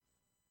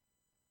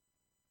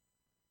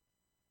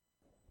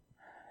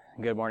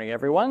Good morning,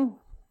 everyone.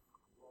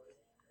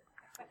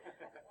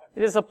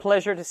 It is a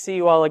pleasure to see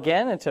you all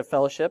again and to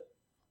fellowship.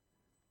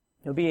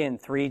 You'll be in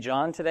 3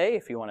 John today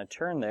if you want to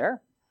turn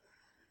there.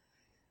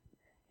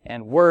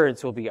 And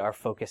words will be our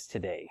focus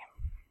today.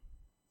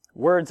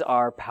 Words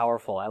are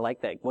powerful. I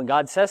like that. When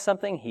God says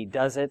something, He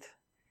does it.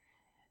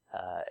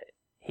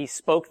 He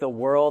spoke the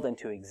world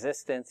into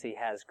existence. He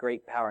has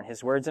great power in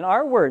His words. And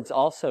our words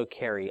also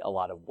carry a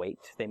lot of weight.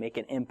 They make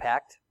an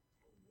impact.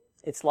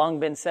 It's long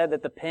been said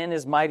that the pen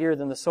is mightier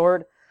than the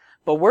sword,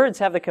 but words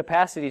have the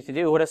capacity to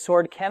do what a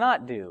sword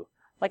cannot do.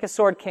 Like a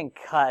sword can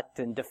cut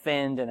and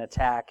defend and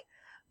attack,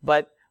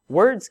 but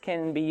words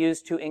can be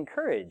used to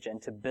encourage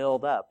and to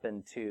build up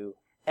and to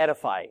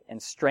edify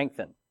and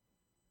strengthen.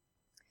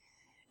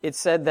 It's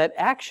said that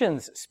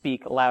actions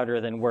speak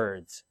louder than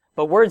words,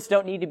 but words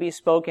don't need to be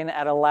spoken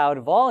at a loud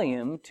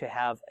volume to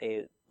have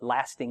a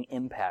lasting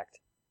impact.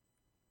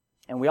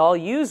 And we all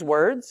use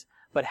words,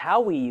 but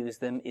how we use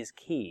them is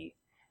key.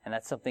 And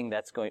that's something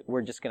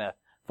we're just going to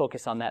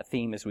focus on that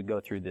theme as we go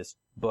through this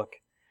book.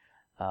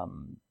 I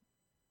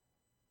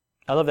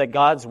love that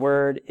God's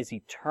Word is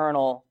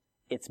eternal,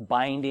 it's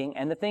binding,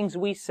 and the things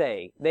we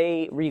say,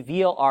 they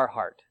reveal our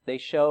heart. They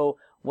show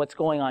what's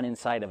going on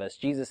inside of us.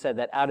 Jesus said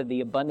that out of the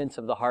abundance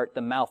of the heart,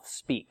 the mouth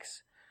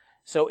speaks.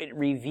 So it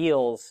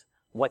reveals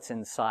what's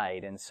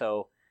inside. And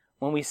so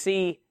when we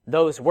see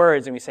those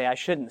words and we say, I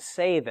shouldn't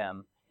say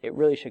them, it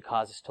really should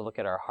cause us to look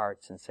at our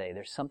hearts and say,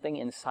 there's something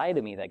inside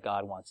of me that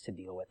God wants to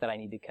deal with, that I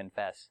need to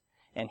confess.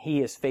 And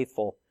He is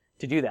faithful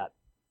to do that.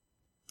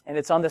 And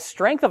it's on the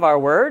strength of our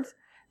words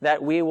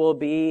that we will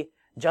be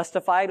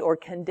justified or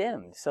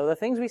condemned. So the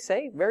things we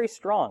say, very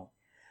strong.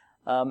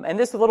 And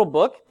this little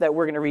book that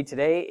we're going to read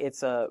today,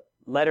 it's a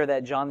letter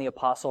that John the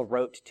Apostle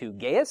wrote to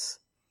Gaius,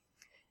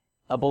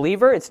 a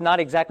believer. It's not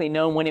exactly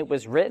known when it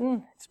was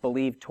written. It's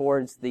believed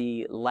towards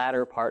the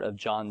latter part of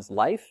John's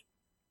life.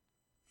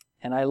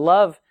 And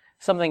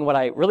what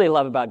I really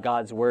love about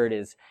God's Word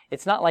is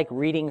it's not like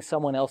reading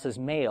someone else's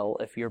mail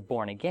if you're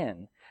born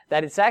again.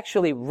 That it's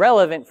actually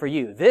relevant for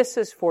you. This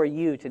is for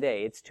you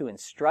today. It's to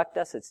instruct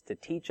us. It's to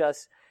teach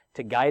us,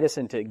 to guide us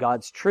into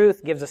God's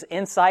truth, gives us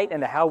insight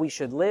into how we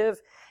should live.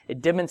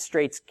 It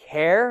demonstrates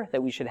care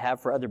that we should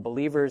have for other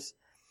believers.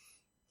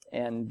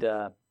 And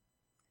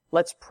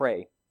let's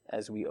pray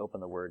as we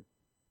open the Word.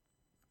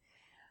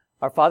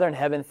 Our Father in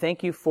heaven,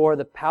 thank you for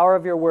the power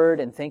of your word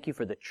and thank you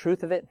for the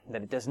truth of it,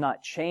 that it does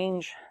not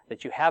change,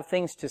 that you have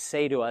things to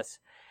say to us,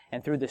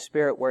 and through the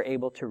Spirit we're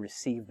able to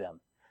receive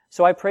them.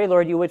 So I pray,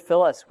 Lord, you would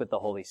fill us with the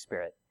Holy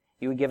Spirit.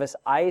 You would give us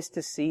eyes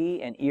to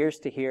see and ears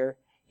to hear.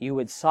 You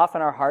would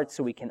soften our hearts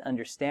so we can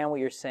understand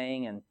what you're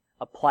saying and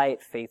apply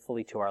it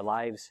faithfully to our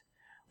lives.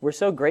 We're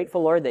so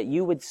grateful, Lord, that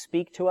you would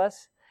speak to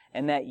us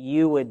and that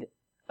you would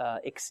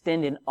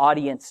extend an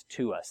audience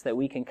to us, that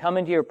we can come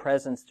into your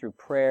presence through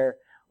prayer.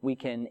 We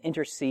can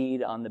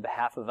intercede on the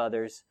behalf of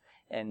others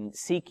and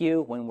seek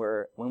you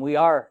when we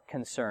are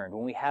concerned,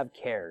 when we have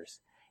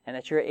cares, and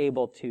that you're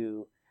able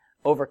to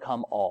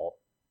overcome all.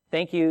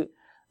 Thank you,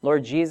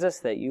 Lord Jesus,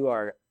 that you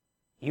are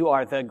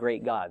the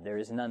great God. There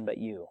is none but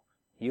you.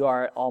 You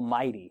are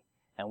almighty,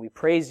 and we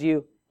praise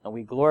you and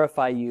we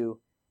glorify you.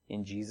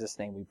 In Jesus'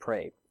 name we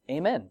pray.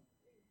 Amen.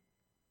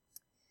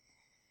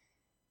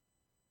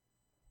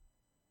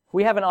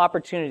 We have an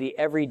opportunity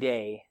every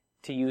day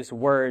to use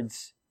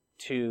words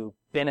to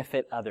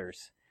benefit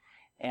others.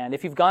 And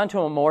if you've gone to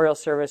a memorial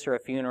service or a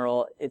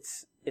funeral,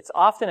 it's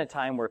often a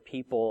time where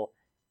people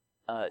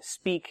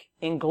speak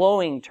in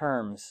glowing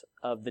terms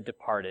of the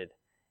departed.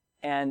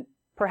 And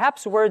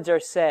perhaps words are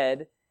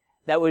said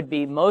that would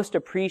be most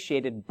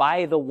appreciated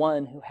by the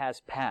one who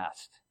has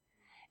passed.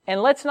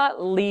 And let's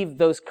not leave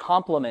those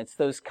compliments,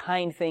 those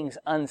kind things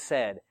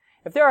unsaid.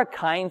 If there are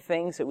kind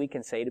things that we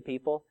can say to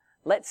people,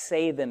 let's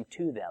say them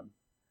to them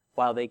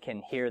while they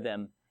can hear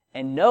them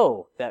and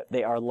know that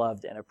they are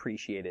loved and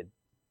appreciated.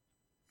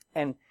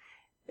 And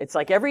it's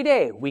like every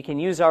day we can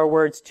use our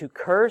words to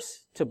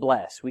curse, to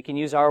bless. We can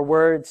use our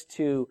words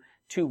to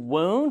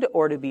wound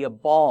or to be a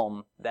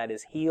balm that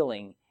is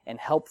healing and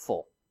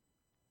helpful.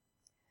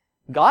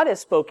 God has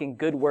spoken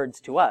good words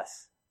to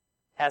us,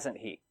 hasn't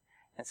He?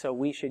 And so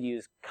we should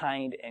use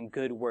kind and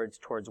good words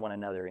towards one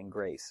another in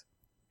grace.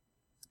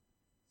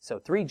 So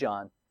 3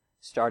 John,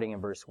 starting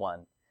in verse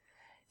 1.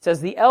 It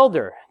says, the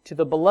elder to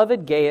the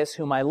beloved Gaius,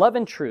 whom I love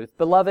in truth,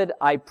 beloved,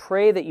 I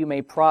pray that you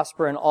may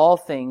prosper in all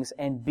things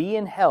and be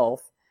in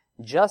health,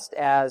 just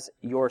as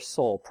your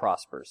soul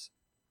prospers.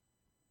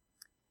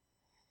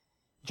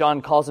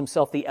 John calls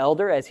himself the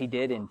elder, as he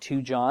did in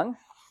 2 John.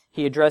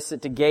 He addressed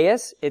it to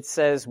Gaius. It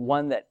says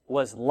one that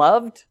was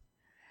loved.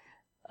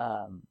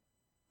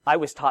 I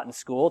was taught in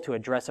school to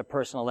address a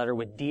personal letter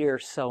with dear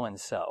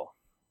so-and-so.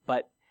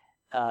 But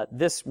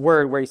this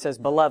word where he says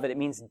beloved, it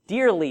means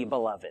dearly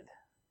beloved.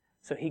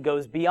 So he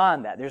goes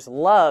beyond that. There's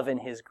love in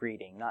his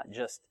greeting, not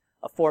just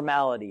a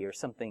formality or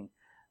something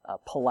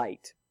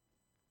polite.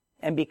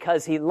 And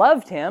because he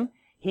loved him,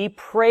 he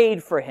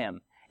prayed for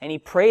him. And he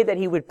prayed that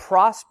he would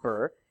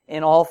prosper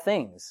in all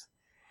things.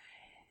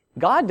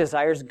 God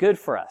desires good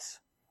for us.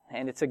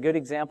 and it's a good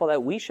example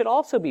that we should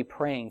also be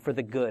praying for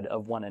the good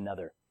of one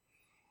another.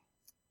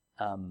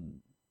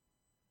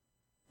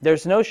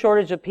 There's no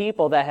shortage of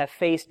people that have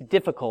faced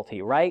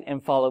difficulty, right,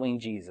 in following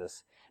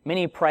Jesus.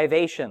 Many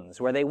privations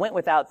where they went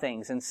without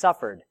things and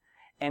suffered,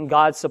 and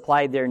God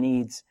supplied their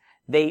needs.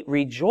 They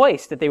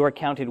rejoiced that they were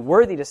counted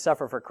worthy to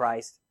suffer for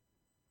Christ.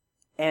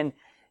 And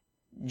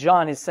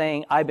John is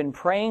saying, I've been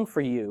praying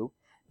for you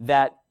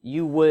that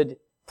you would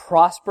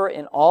prosper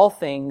in all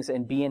things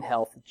and be in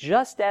health,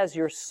 just as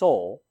your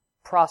soul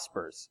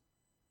prospers.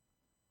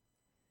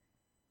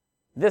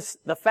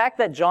 The fact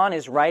that John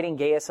is writing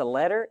Gaius a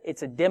letter,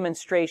 it's a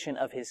demonstration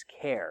of his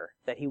care,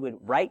 that he would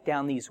write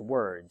down these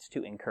words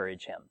to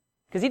encourage him.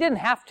 Because he didn't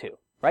have to,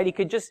 right? He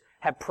could just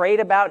have prayed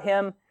about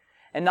him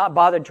and not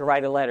bothered to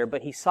write a letter,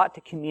 but he sought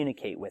to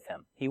communicate with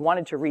him. He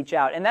wanted to reach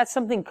out. And that's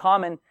something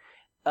common.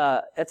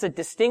 That's a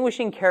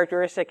distinguishing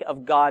characteristic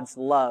of God's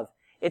love.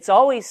 It's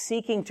always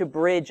seeking to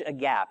bridge a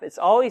gap. It's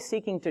always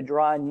seeking to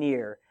draw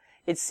near.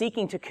 It's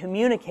seeking to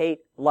communicate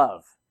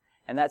love.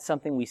 And that's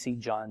something we see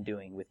John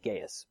doing with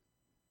Gaius.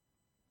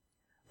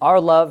 Our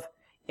love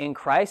in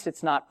Christ,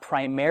 it's not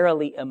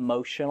primarily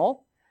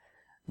emotional,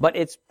 but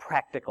it's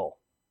practical.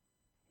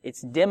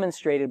 It's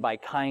demonstrated by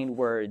kind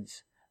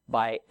words,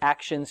 by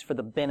actions for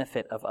the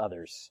benefit of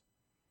others.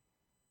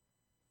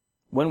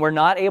 When we're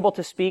not able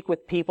to speak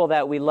with people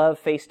that we love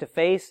face to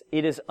face,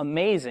 it is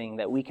amazing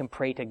that we can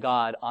pray to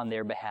God on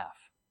their behalf.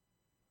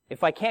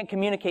 If I can't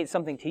communicate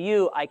something to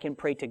you, I can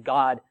pray to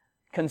God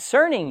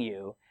concerning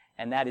you,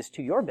 and that is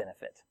to your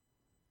benefit.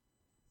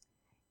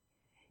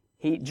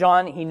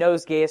 John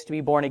knows Gaius to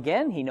be born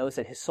again. He knows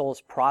that his soul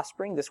is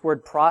prospering. This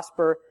word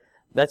prosper,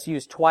 that's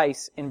used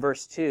twice in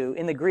verse 2.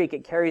 In the Greek,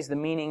 it carries the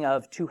meaning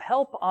of to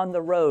help on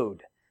the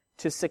road,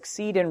 to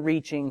succeed in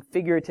reaching,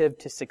 figurative,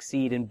 to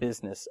succeed in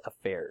business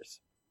affairs.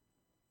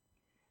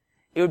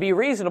 It would be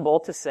reasonable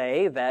to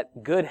say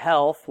that good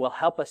health will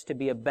help us to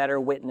be a better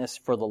witness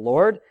for the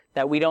Lord,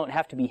 that we don't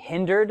have to be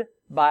hindered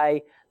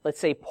by, let's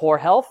say, poor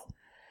health.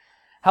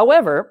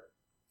 However,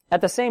 at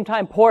the same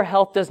time, poor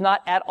health does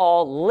not at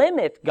all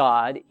limit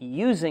God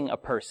using a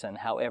person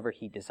however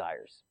He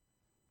desires.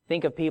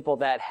 Think of people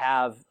that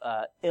have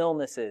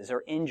illnesses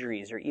or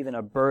injuries or even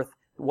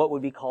what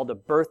would be called a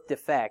birth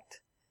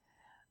defect.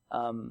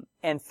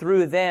 And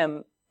through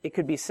them, it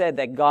could be said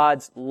that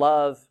God's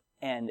love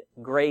and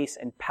grace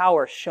and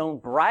power shone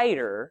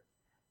brighter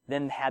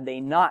than had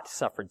they not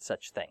suffered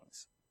such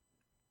things.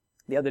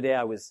 The other day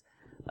I was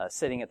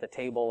sitting at the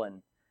table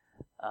and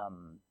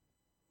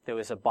there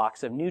was a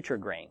box of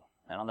Nutri-Grain.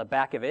 And on the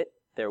back of it,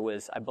 there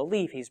was, I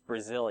believe he's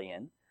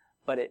Brazilian,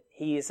 but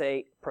he is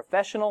a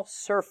professional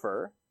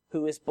surfer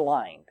who is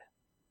blind.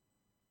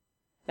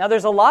 Now,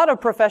 there's a lot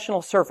of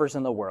professional surfers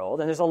in the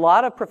world, and there's a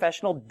lot of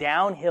professional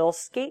downhill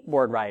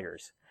skateboard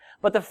riders.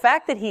 But the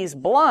fact that he's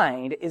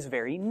blind is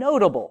very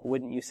notable,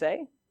 wouldn't you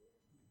say?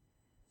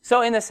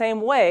 So in the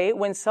same way,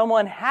 when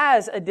someone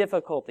has a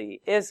difficulty,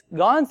 is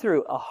gone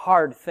through a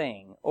hard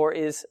thing, or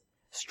is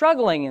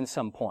struggling in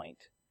some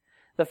point,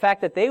 the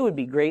fact that they would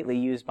be greatly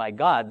used by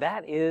God,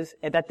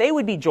 that they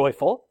would be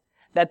joyful,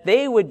 that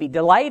they would be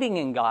delighting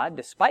in God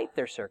despite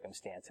their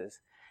circumstances,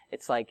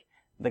 it's like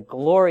the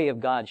glory of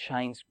God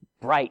shines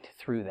bright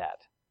through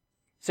that.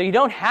 So you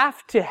don't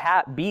have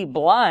to be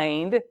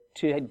blind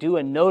to do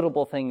a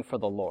notable thing for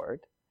the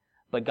Lord,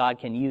 but God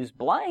can use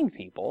blind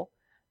people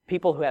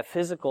who have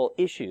physical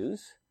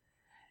issues,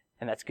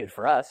 and that's good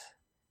for us,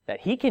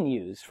 that He can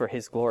use for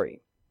His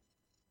glory.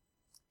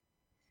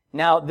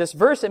 Now, this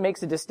verse, it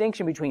makes a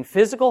distinction between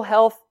physical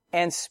health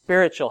and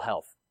spiritual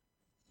health.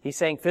 He's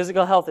saying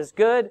physical health is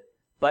good,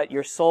 but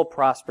your soul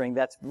prospering,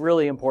 that's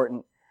really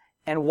important.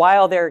 And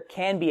while there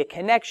can be a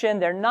connection,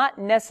 they're not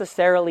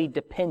necessarily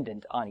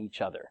dependent on each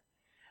other.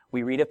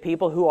 We read of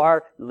people who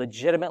are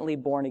legitimately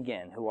born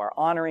again, who are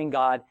honoring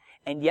God,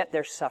 and yet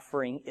they're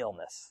suffering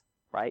illness,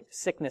 right?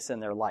 Sickness in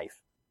their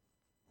life.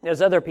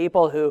 There's other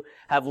people who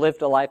have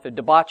lived a life of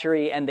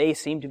debauchery, and they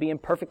seem to be in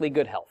perfectly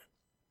good health,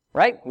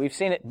 right? We've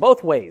seen it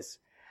both ways.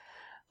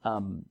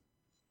 To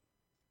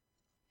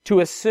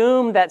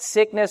assume that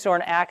sickness or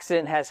an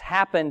accident has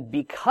happened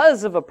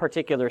because of a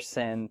particular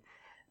sin,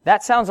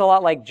 that sounds a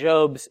lot like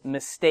Job's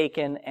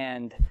mistaken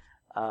and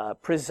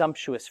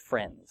presumptuous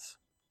friends.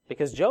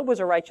 Because Job was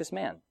a righteous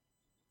man.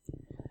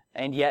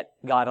 And yet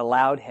God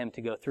allowed him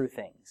to go through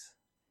things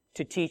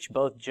to teach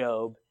both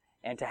Job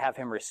and to have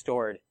him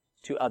restored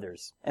to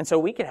others. And so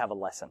we could have a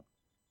lesson.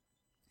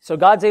 So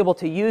God's able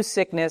to use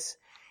sickness,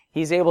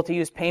 He's able to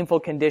use painful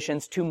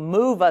conditions to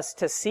move us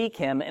to seek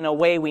Him in a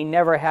way we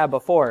never have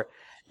before.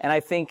 And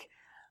I think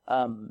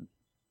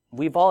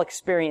we've all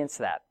experienced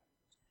that.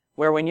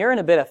 Where when you're in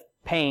a bit of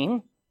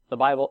pain,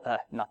 I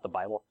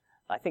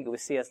think it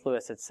was C.S.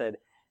 Lewis that said,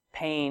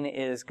 pain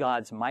is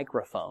God's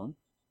microphone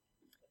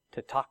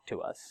to talk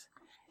to us.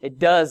 It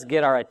does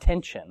get our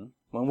attention.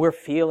 When we're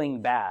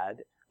feeling bad,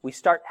 we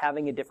start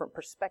having a different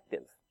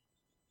perspective.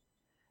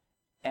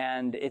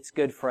 And it's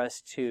good for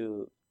us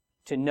to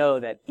know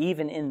that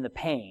even in the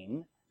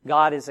pain,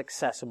 God is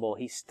accessible.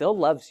 He still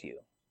loves you.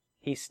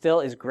 He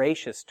still is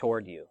gracious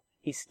toward you.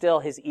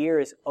 his ear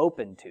is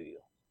open to you,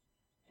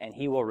 and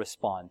he will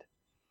respond.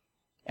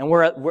 And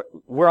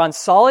we're on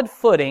solid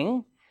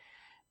footing,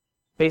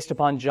 based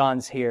upon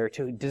John's here,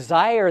 to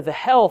desire the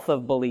health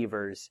of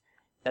believers,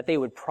 that they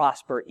would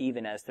prosper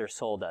even as their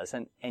soul does.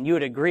 And you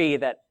would agree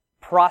that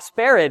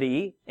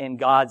prosperity in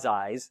God's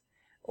eyes,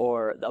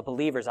 or a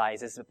believer's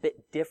eyes, is a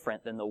bit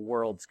different than the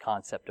world's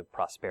concept of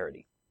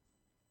prosperity.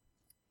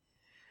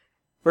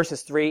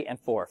 Verses 3 and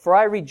 4. For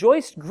I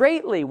rejoiced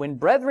greatly when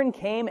brethren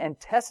came and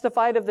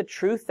testified of the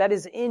truth that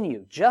is in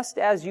you, just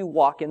as you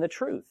walk in the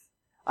truth.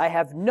 I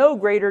have no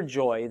greater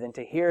joy than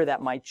to hear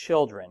that my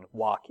children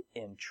walk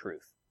in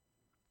truth.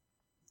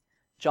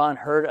 John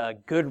heard a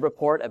good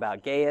report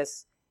about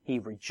Gaius. He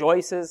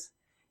rejoices.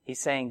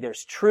 He's saying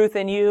there's truth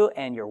in you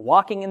and you're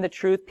walking in the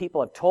truth.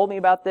 People have told me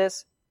about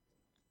this.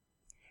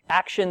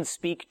 Actions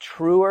speak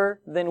truer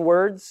than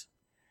words.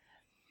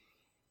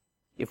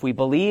 If we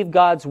believe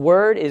God's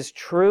word is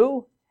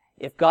true,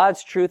 if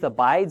God's truth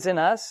abides in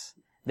us,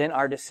 then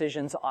our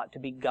decisions ought to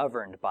be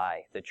governed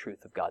by the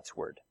truth of God's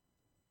word.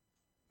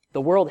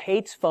 The world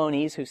hates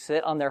phonies who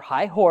sit on their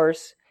high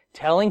horse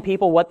telling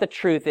people what the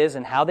truth is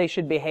and how they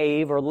should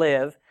behave or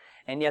live,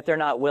 and yet they're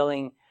not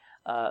willing,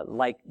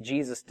 like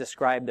Jesus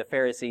described the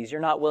Pharisees,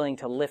 you're not willing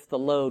to lift the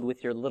load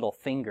with your little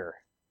finger.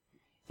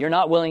 You're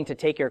not willing to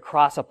take your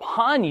cross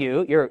upon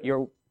you.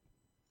 You're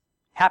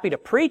happy to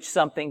preach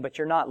something, but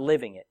you're not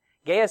living it.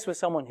 Gaius was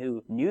someone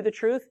who knew the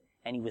truth,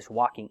 and he was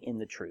walking in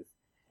the truth.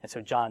 And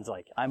so John's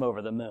like, I'm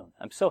over the moon.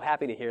 I'm so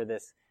happy to hear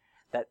this,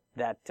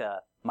 that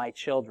my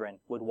children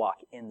would walk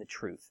in the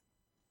truth.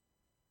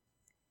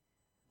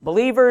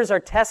 Believers are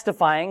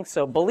testifying,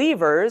 so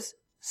believers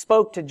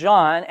spoke to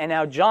John, and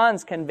now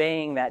John's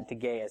conveying that to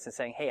Gaius and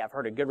saying, hey, I've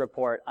heard a good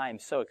report. I am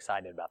so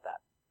excited about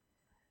that.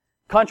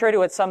 Contrary to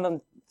what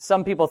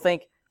some people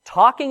think,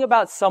 talking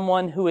about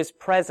someone who is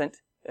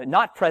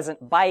not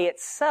present by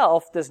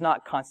itself does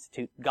not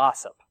constitute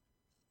gossip.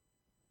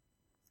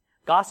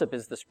 Gossip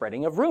is the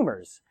spreading of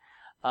rumors,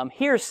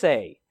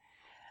 hearsay,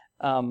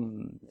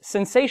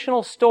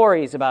 sensational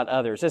stories about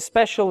others,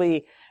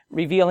 especially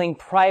revealing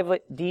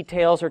private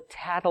details or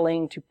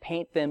tattling to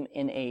paint them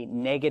in a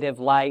negative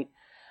light.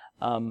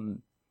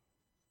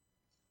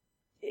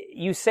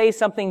 You say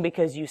something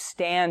because you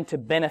stand to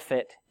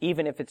benefit,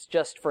 even if it's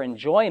just for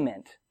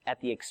enjoyment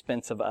at the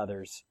expense of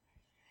others.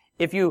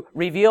 If you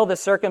reveal the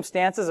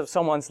circumstances of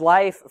someone's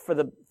life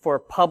for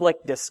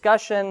public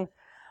discussion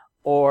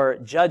or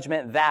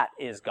judgment, that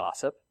is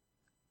gossip.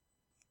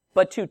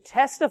 But to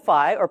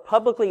testify or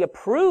publicly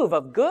approve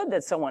of good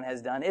that someone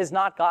has done is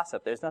not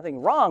gossip. There's nothing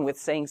wrong with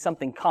saying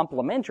something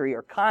complimentary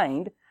or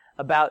kind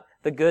about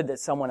the good that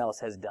someone else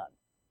has done.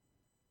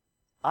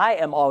 I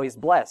am always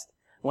blessed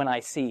when I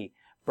see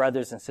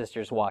brothers and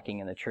sisters walking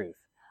in the truth.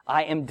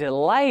 I am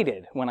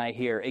delighted when I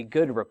hear a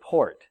good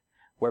report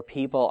where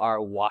people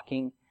are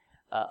walking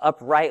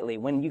uprightly,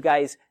 when you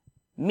guys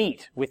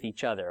meet with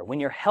each other, when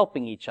you're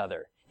helping each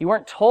other. You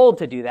weren't told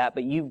to do that,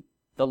 but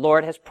the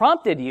Lord has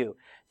prompted you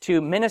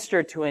to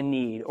minister to a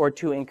need or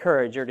to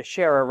encourage or to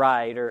share a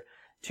ride or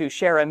to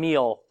share a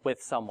meal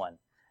with someone.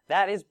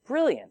 That is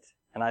brilliant,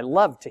 and I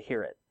love to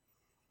hear it.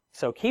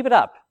 So keep it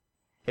up.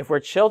 If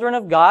we're children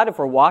of God, if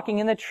we're walking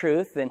in the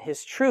truth, then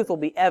His truth will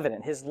be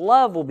evident. His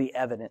love will be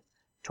evident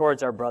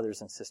towards our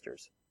brothers and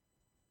sisters.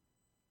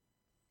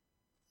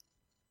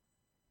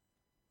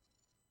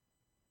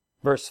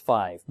 Verse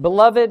 5,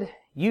 Beloved,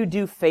 you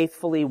do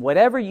faithfully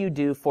whatever you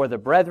do for the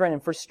brethren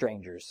and for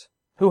strangers,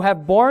 who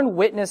have borne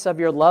witness of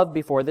your love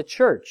before the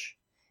church.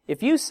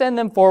 If you send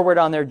them forward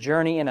on their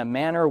journey in a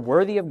manner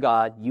worthy of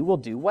God, you will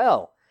do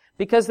well,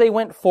 because they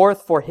went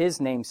forth for His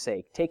name's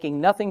sake,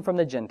 taking nothing from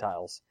the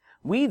Gentiles.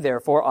 We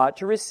therefore ought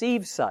to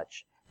receive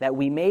such, that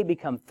we may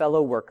become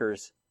fellow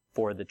workers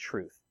for the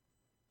truth.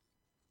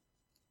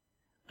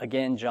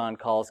 Again, John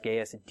calls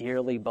Gaius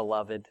dearly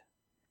beloved.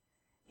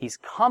 He's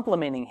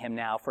complimenting him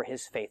now for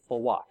his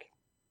faithful walk.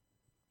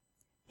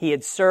 He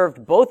had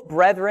served both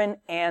brethren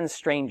and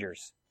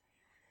strangers.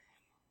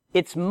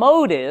 It's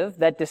motive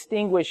that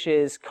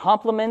distinguishes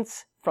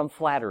compliments from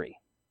flattery.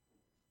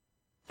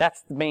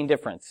 That's the main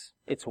difference.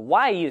 It's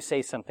why you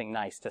say something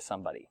nice to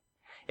somebody.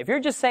 If you're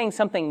just saying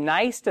something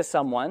nice to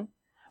someone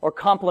or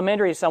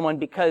complimentary to someone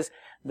because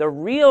the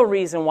real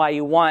reason why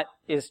you want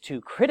is to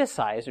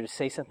criticize or to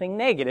say something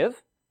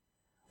negative,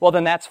 well,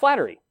 then that's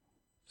flattery.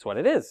 That's what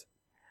it is.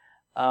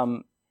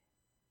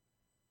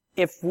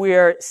 If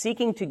we're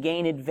seeking to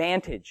gain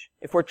advantage,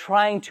 if we're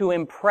trying to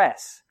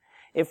impress,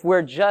 if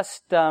we're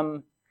just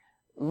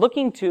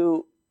looking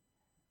to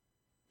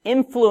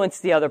influence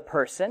the other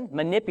person,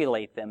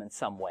 manipulate them in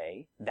some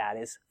way, that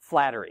is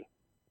flattery.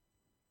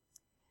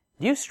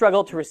 Do you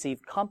struggle to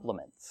receive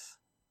compliments?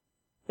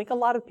 I think a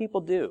lot of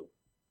people do.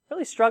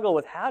 Really struggle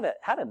with how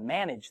to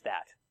manage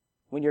that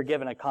when you're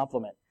given a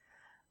compliment.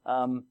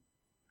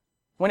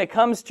 When it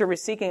comes to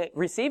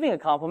receiving a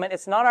compliment,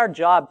 it's not our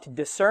job to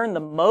discern the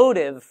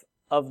motive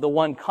of the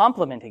one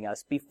complimenting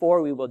us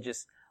before we will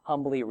just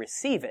humbly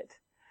receive it.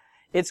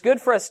 It's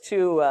good for us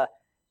to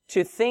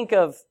think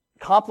of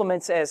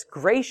compliments as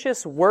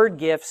gracious word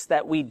gifts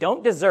that we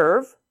don't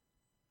deserve,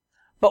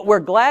 but we're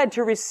glad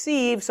to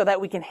receive so that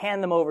we can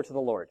hand them over to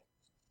the Lord.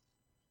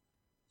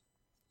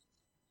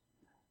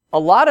 A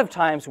lot of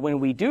times when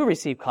we do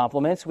receive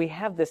compliments, we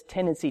have this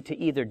tendency to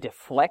either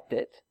deflect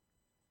it,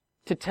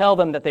 to tell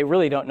them that they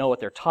really don't know what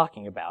they're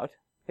talking about.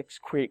 It's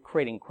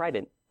creating quite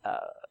an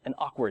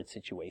awkward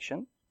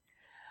situation.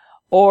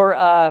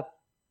 Or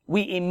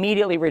we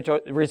immediately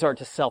resort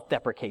to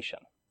self-deprecation.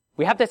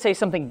 We have to say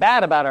something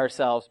bad about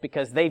ourselves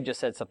because they've just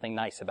said something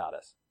nice about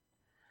us.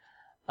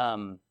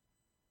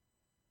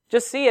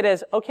 Just see it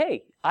as,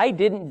 okay, I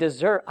don't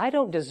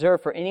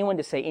deserve for anyone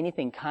to say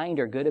anything kind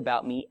or good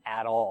about me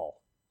at all.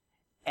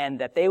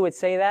 And that they would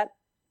say that,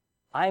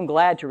 I'm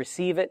glad to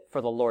receive it for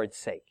the Lord's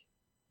sake.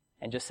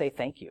 And just say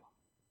thank you.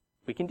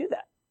 We can do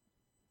that.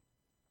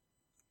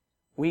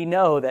 We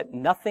know that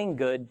nothing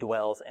good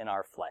dwells in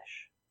our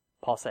flesh.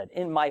 Paul said,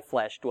 in my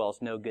flesh dwells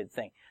no good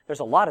thing. There's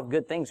a lot of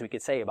good things we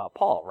could say about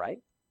Paul, right?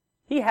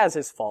 He has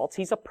his faults.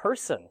 He's a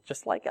person,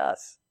 just like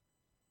us.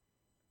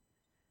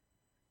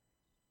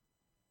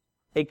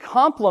 A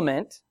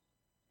compliment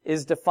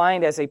is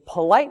defined as a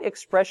polite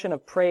expression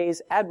of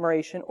praise,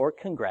 admiration, or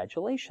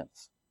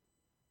congratulations.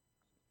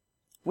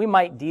 We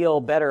might deal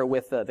better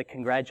with the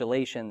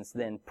congratulations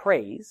than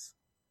praise.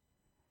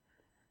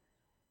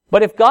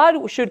 But if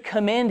God should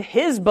commend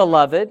His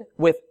beloved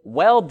with,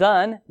 well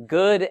done,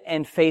 good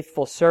and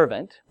faithful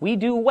servant, we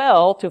do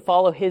well to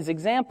follow His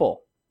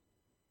example.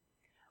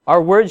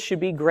 Our words should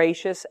be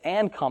gracious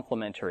and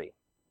complimentary.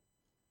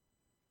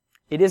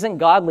 It isn't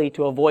godly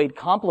to avoid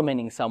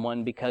complimenting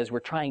someone because we're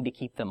trying to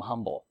keep them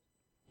humble.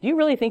 Do you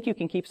really think you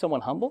can keep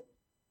someone humble?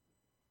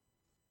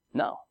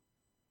 No.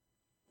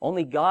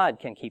 Only God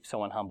can keep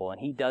someone humble, and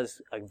He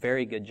does a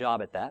very good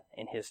job at that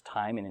in His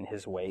time and in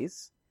His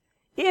ways.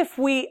 If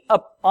we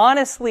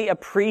honestly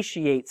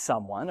appreciate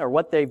someone or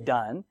what they've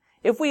done,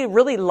 if we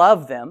really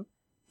love them,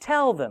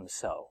 tell them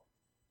so.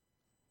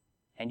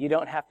 And you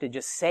don't have to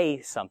just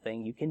say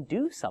something, you can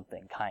do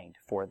something kind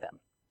for them.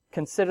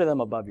 Consider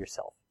them above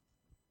yourself.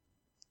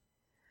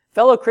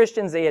 Fellow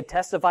Christians, they had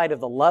testified of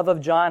the love of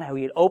John, how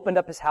he had opened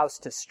up his house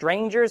to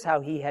strangers,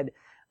 how he had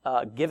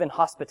given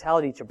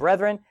hospitality to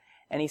brethren.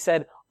 And he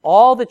said,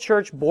 all the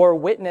church bore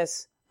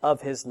witness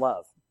of his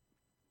love.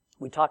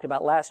 We talked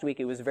about last week,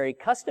 it was very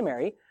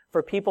customary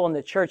for people in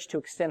the church to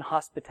extend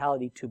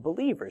hospitality to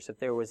believers. If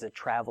there was a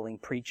traveling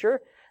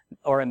preacher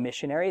or a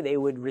missionary, they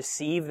would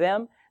receive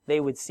them, they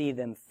would see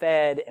them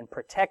fed and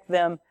protect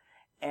them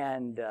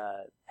and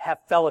have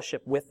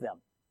fellowship with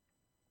them.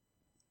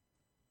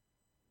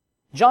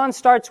 John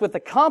starts with a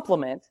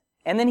compliment,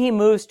 and then he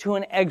moves to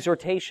an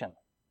exhortation.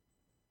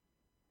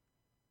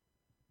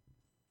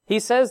 He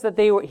says that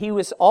he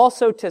was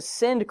also to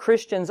send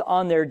Christians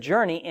on their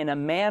journey in a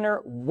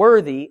manner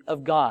worthy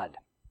of God.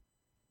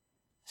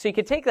 So you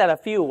could take that a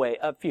few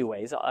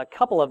ways. A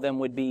couple of them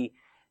would be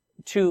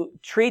to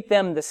treat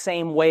them the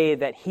same way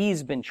that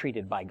he's been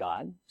treated by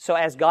God. So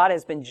as God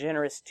has been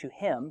generous to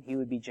him, he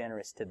would be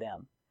generous to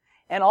them.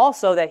 And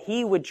also that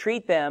he would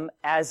treat them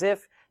as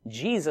if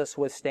Jesus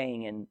was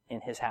staying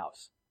in his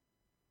house.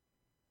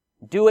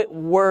 Do it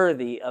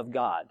worthy of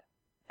God.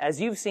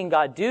 As you've seen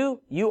God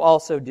do, you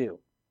also do.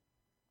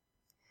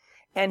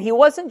 And he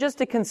wasn't just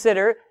to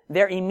consider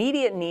their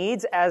immediate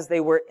needs as they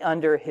were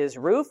under his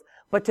roof,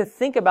 but to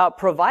think about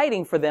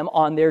providing for them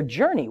on their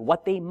journey,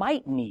 what they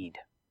might need.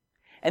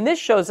 And this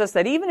shows us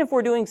that even if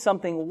we're doing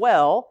something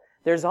well,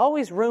 there's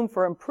always room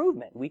for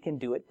improvement. We can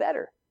do it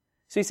better.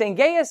 So he's saying,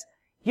 Gaius,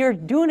 you're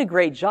doing a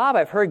great job.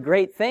 I've heard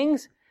great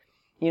things.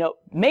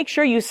 Make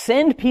sure you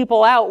send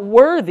people out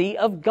worthy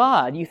of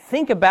God. You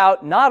think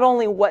about not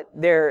only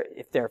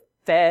if they're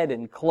fed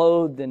and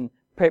clothed and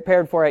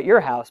prepared for at your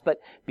house, but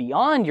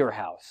beyond your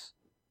house.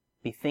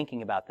 Be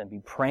thinking about them,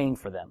 be praying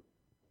for them.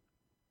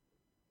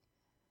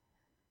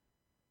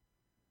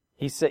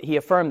 He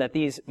affirmed that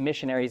these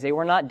missionaries, they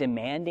were not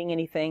demanding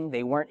anything.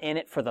 They weren't in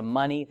it for the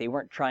money. They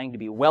weren't trying to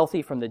be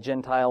wealthy from the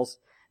Gentiles.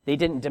 They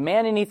didn't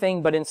demand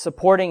anything, but in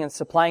supporting and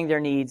supplying their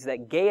needs,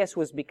 that Gaius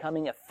was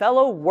becoming a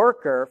fellow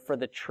worker for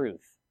the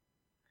truth.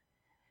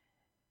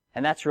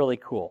 And that's really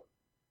cool.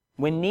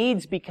 When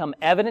needs become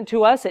evident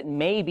to us, it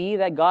may be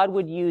that God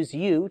would use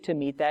you to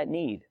meet that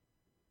need.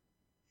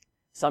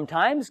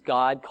 Sometimes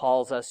God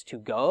calls us to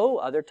go.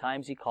 Other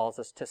times He calls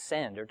us to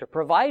send or to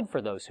provide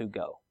for those who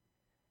go.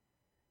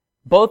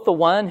 Both the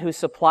one who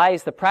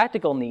supplies the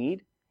practical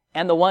need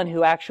and the one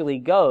who actually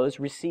goes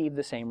receive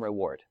the same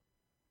reward.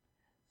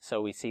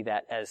 So we see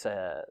that as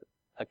a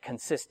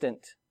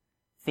consistent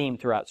theme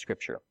throughout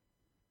Scripture.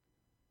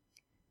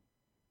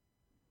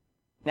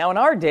 Now in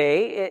our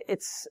day,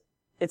 it's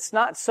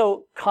not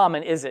so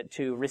common, is it,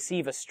 to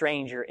receive a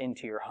stranger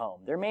into your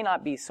home? There may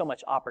not be so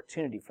much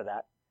opportunity for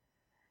that.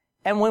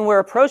 And when we're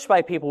approached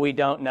by people we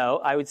don't know,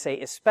 I would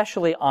say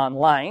especially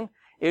online,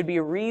 it would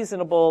be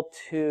reasonable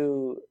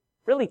to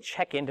really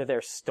check into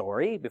their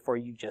story before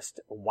you just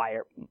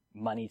wire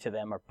money to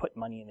them or put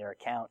money in their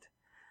account.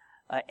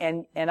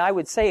 And I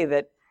would say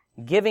that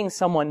giving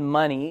someone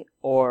money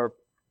or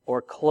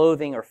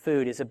clothing or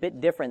food is a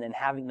bit different than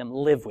having them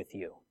live with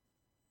you.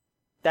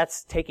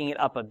 That's taking it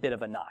up a bit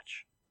of a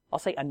notch. I'll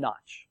say a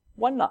notch.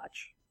 one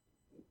notch.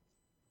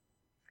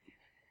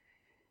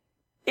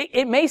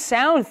 It may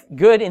sound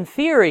good in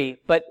theory,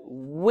 but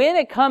when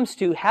it comes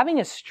to having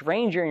a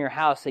stranger in your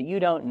house that you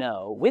don't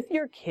know with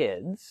your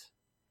kids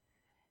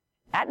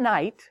at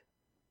night,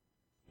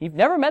 you've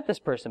never met this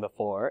person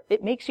before,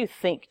 it makes you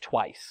think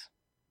twice,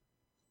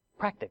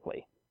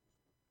 practically.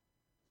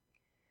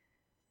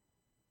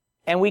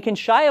 And we can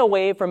shy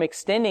away from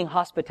extending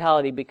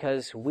hospitality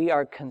because we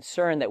are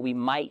concerned that we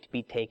might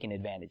be taken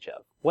advantage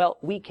of. Well,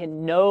 we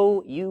can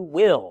know you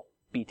will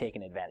be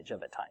taken advantage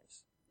of at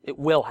times. It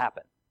will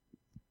happen.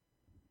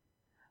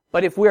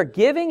 But if we're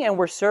giving and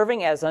we're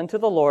serving as unto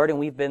the Lord and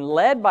we've been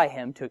led by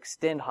Him to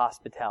extend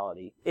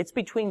hospitality, it's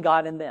between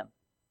God and them.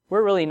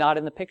 We're really not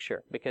in the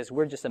picture because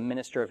we're just a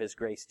minister of His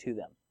grace to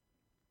them.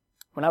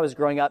 When I was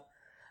growing up,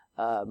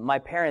 my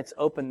parents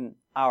opened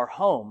our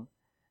home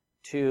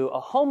to a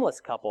homeless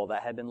couple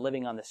that had been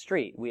living on the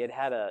street. We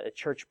had a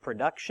church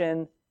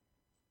production.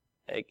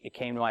 It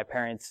came to my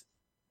parents'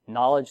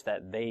 knowledge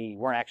that they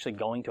weren't actually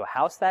going to a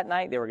house that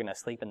night. They were going to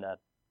sleep in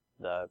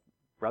the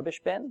rubbish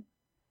bin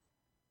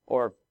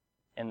or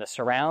in the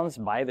surrounds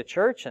by the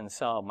church. And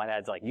so my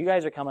dad's like, you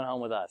guys are coming home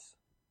with us.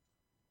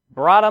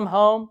 Brought them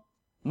home,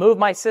 moved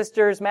my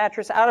sister's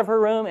mattress out of her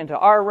room into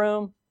our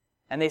room,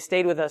 and they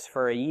stayed with us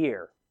for a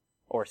year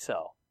or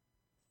so.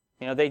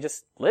 They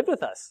just lived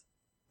with us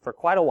for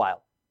quite a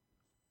while.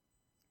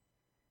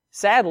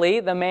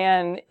 Sadly, the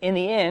man in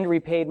the end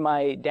repaid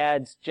my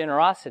dad's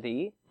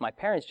generosity, my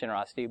parents'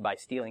 generosity, by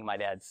stealing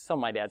some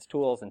of my dad's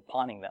tools and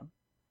pawning them,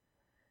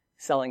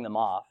 selling them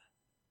off.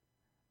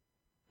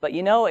 But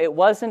it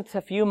wasn't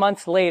a few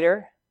months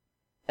later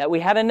that we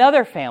had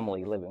another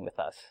family living with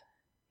us.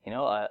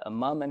 A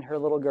mom and her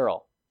little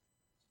girl.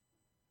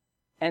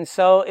 And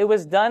so it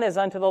was done as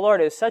unto the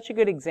Lord. It was such a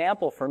good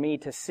example for me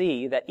to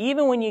see that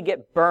even when you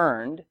get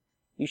burned,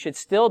 you should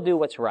still do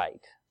what's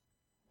right,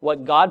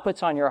 what God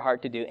puts on your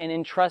heart to do, and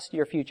entrust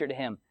your future to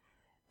Him.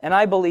 And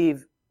I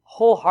believe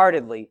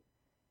wholeheartedly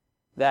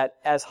that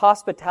as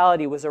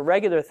hospitality was a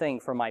regular thing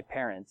for my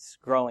parents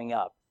growing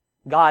up,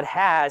 God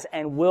has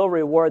and will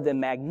reward them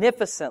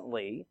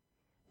magnificently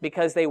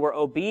because they were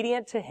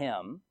obedient to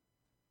Him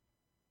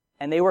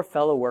and they were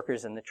fellow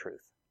workers in the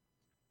truth.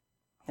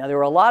 Now, there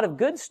were a lot of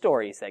good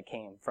stories that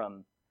came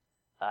from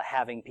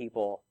having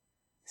people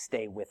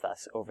stay with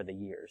us over the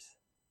years.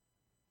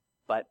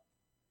 But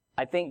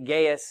I think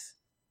Gaius,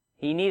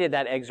 he needed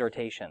that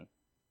exhortation.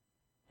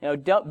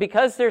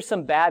 Because there's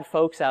some bad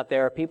folks out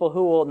there, people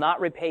who will not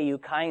repay you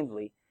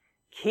kindly,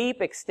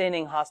 keep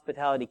extending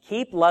hospitality,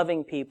 keep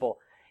loving people.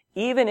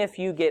 Even if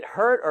you get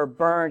hurt or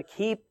burned,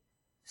 keep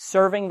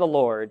serving the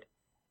Lord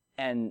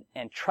and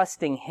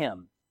trusting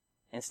Him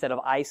instead of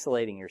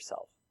isolating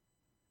yourself.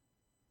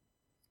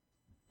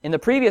 In the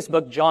previous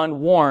book, John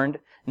warned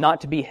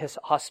not to be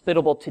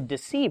hospitable to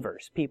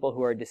deceivers, people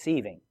who are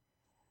deceiving.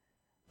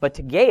 But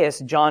to Gaius,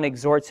 John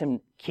exhorts him,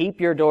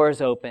 keep your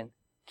doors open,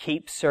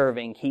 keep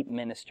serving, keep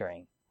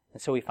ministering.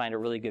 And so we find a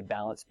really good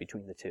balance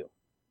between the two.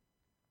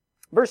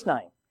 Verse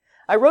 9,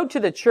 I wrote to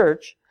the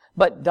church,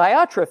 but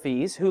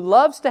Diotrephes, who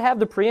loves to have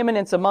the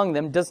preeminence among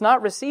them, does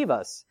not receive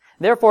us.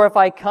 Therefore, if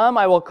I come,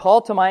 I will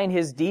call to mind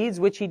his deeds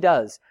which he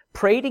does,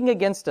 prating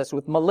against us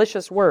with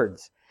malicious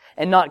words.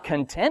 And not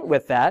content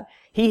with that,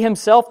 he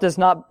himself does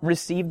not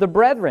receive the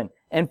brethren,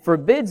 and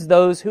forbids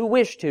those who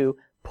wish to,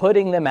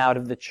 putting them out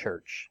of the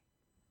church.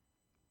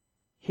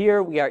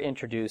 Here we are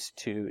introduced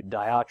to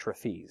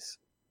Diotrephes.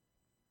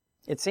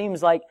 It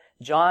seems like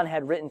John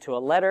had written to a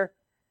letter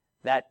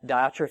that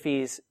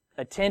Diotrephes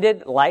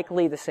attended,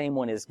 likely the same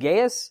one as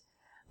Gaius,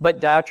 but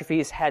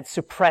Diotrephes had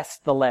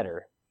suppressed the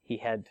letter. He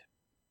had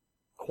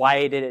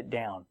quieted it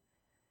down.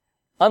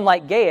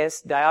 Unlike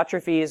Gaius,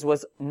 Diotrephes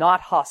was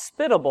not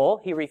hospitable.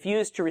 He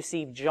refused to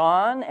receive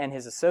John and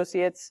his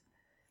associates,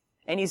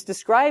 and he's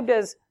described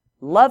as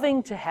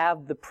loving to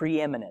have the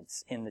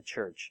preeminence in the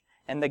church.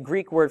 And the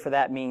Greek word for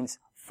that means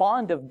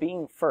fond of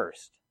being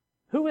first.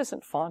 Who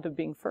isn't fond of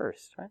being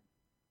first, right?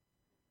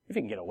 If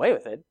you can get away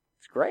with it,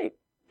 it's great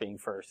being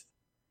first.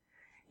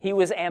 He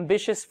was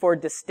ambitious for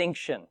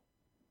distinction.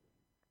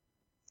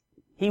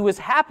 He was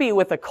happy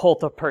with a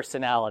cult of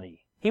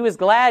personality. He was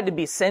glad to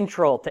be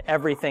central to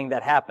everything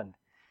that happened,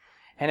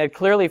 and had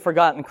clearly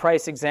forgotten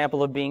Christ's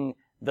example of being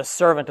the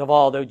servant of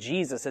all, though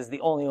Jesus is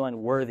the only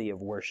one worthy of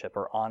worship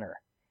or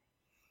honor.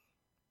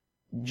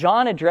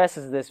 John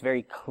addresses this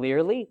very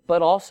clearly,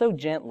 but also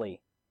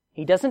gently.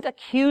 He doesn't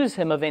accuse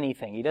him of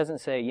anything. He doesn't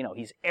say,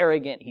 he's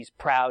arrogant, he's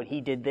proud, he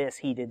did this,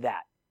 he did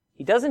that.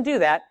 He doesn't do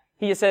that.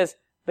 He just says,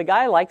 the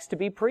guy likes to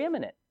be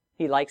preeminent.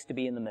 He likes to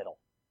be in the middle.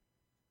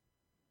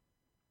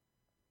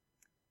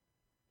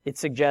 It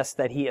suggests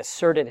that he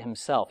asserted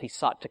himself. He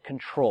sought to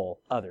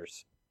control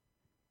others.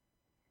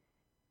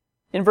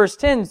 In verse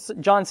 10,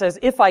 John says,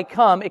 if I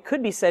come, it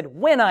could be said,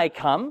 when I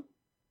come.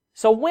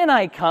 So when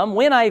I come,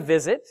 when I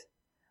visit,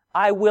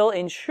 I will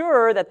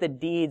ensure that the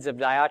deeds of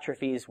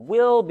Diotrephes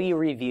will be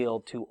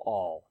revealed to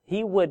all.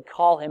 He would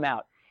call him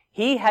out.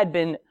 He had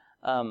been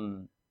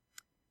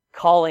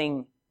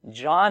calling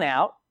John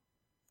out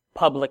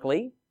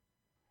publicly,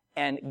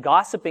 and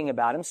gossiping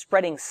about him,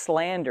 spreading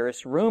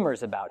slanderous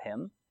rumors about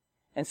him.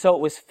 And so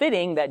it was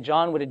fitting that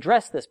John would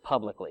address this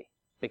publicly,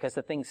 because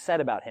the things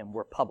said about him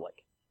were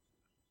public.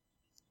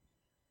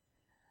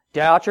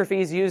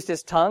 Diotrephes used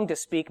his tongue to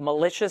speak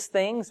malicious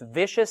things,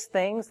 vicious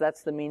things.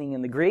 That's the meaning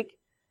in the Greek.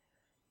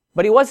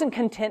 But he wasn't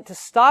content to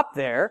stop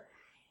there.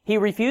 He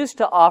refused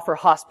to offer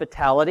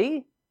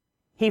hospitality.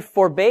 He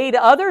forbade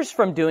others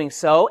from doing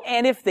so,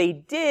 and if they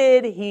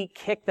did, he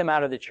kicked them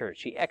out of the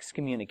church. He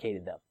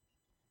excommunicated them.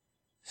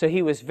 So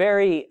he was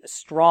very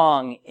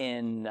strong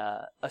in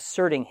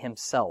asserting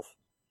himself.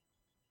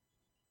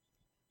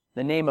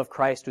 The name of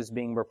Christ was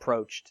being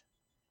reproached.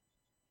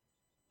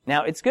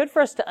 Now, it's good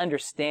for us to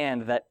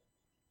understand that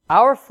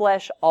our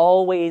flesh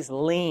always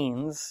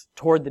leans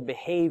toward the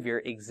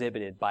behavior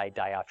exhibited by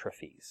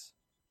Diotrephes.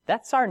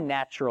 That's our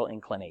natural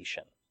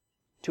inclination,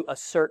 to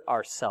assert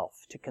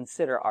ourself, to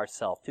consider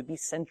ourself, to be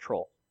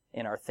central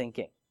in our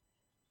thinking.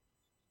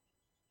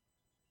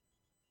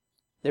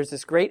 There's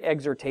this great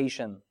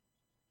exhortation.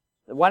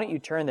 Why don't you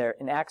turn there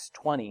in Acts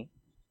 20,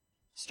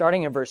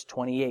 starting in verse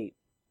 28.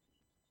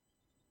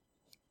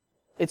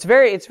 It's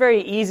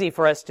very easy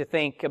for us to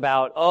think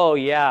about, oh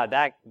yeah,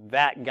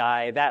 that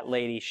guy, that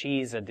lady,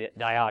 she's a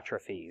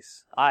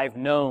Diotrephes. I've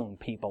known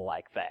people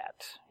like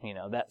that.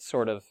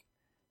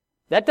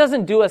 That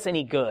doesn't do us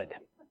any good.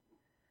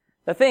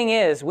 The thing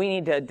is, we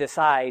need to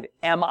decide,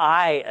 am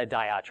I a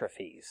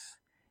Diotrephes?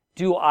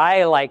 Do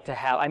I like to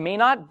have, I may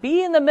not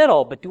be in the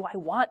middle, but do I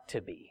want to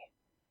be?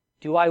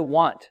 Do I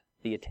want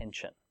the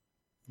attention?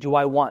 Do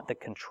I want the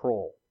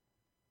control?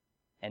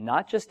 And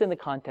not just in the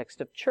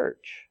context of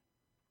church.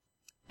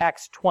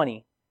 Acts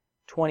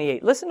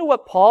 20:28. Listen to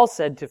what Paul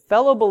said to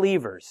fellow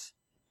believers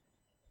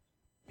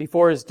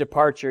before his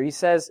departure. He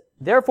says,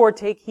 "Therefore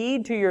take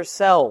heed to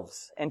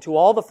yourselves and to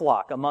all the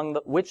flock among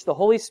which the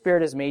Holy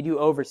Spirit has made you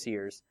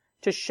overseers,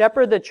 to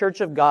shepherd the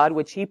church of God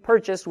which he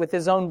purchased with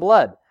his own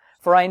blood.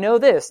 For I know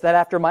this, that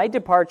after my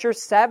departure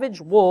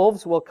savage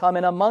wolves will come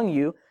in among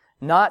you,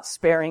 not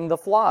sparing the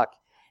flock.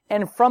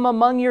 And from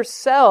among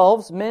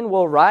yourselves men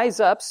will rise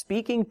up,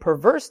 speaking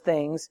perverse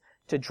things,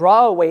 to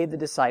draw away the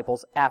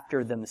disciples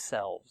after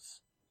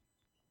themselves."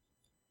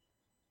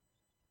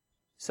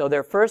 So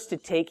they're first to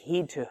take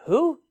heed to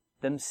who?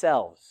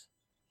 Themselves.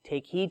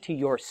 Take heed to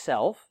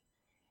yourself,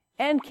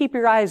 and keep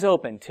your eyes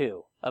open,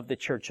 too, of the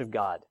church of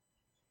God.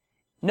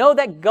 Know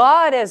that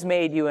God has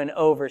made you an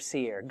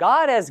overseer.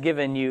 God has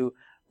given you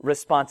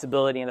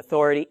responsibility and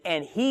authority,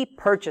 and he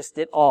purchased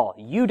it all.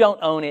 You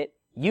don't own it.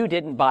 You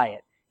didn't buy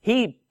it.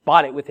 He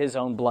bought it with his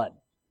own blood.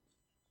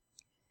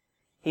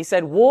 He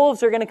said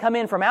wolves are going to come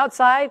in from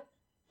outside,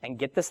 and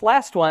get this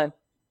last one,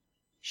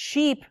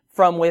 sheep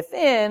from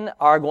within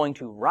are going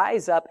to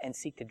rise up and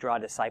seek to draw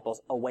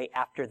disciples away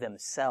after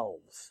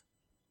themselves.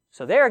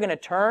 So they're going to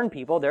turn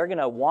people, they're going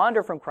to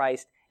wander from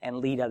Christ and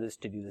lead others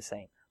to do the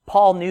same.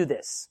 Paul knew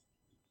this.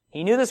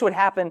 He knew this would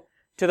happen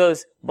to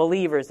those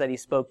believers that he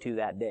spoke to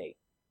that day.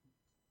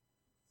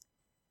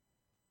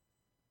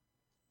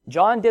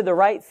 John did the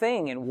right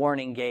thing in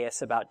warning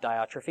Gaius about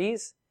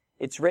Diotrephes.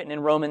 It's written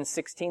in Romans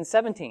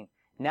 16:17.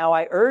 "Now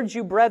I urge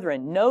you,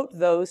 brethren, note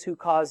those who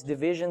cause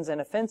divisions and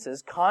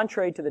offenses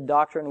contrary to the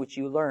doctrine which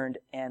you learned,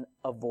 and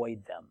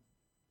avoid them."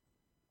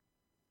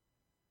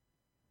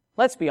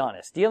 Let's be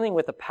honest, dealing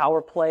with a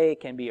power play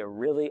can be a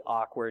really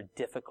awkward,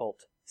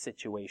 difficult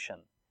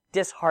situation.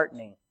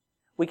 Disheartening.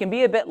 We can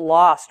be a bit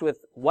lost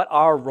with what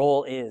our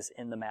role is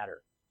in the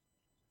matter.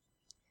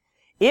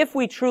 If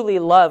we truly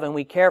love and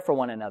we care for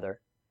one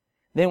another,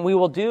 then we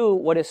will do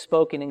what is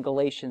spoken in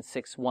Galatians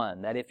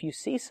 6:1, that if you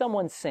see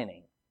someone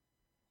sinning,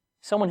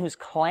 someone who's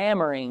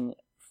clamoring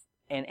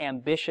and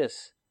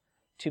ambitious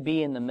to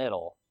be in the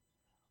middle,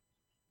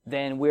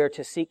 then we're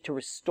to seek to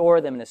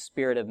restore them in a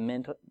spirit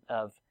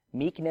of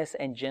meekness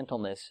and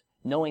gentleness,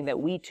 knowing that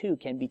we too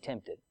can be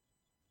tempted.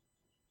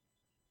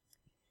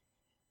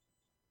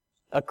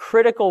 A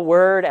critical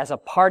word as a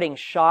parting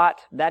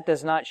shot, that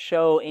does not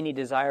show any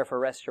desire for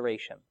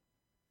restoration.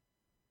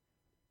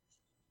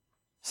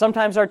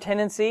 Sometimes our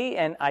tendency,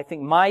 and I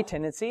think my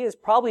tendency, is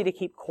probably to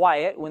keep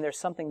quiet when there's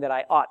something that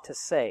I ought to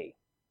say.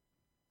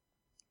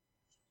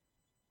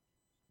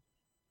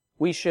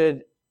 We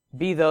should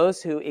be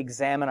those who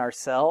examine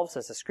ourselves,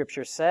 as the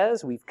Scripture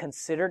says. We've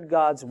considered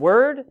God's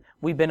Word.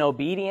 We've been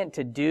obedient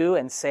to do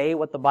and say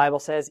what the Bible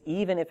says,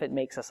 even if it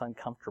makes us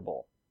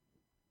uncomfortable.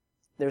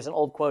 There's an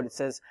old quote. It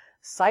says,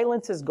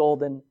 "Silence is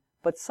golden,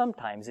 but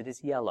sometimes it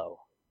is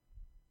yellow."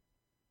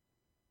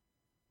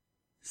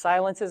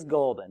 Silence is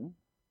golden,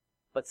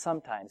 but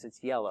sometimes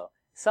it's yellow.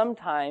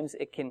 Sometimes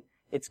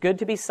it's good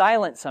to be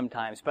silent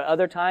sometimes, but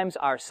other times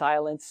our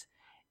silence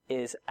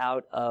is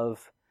out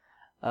of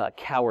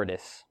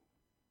cowardice.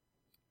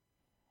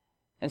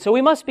 And so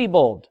we must be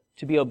bold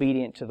to be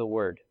obedient to the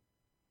Word.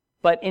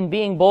 But in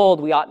being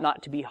bold, we ought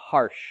not to be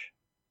harsh.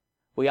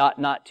 We ought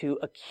not to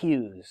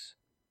accuse,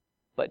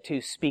 but to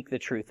speak the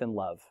truth in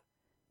love,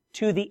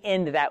 to the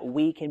end that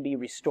we can be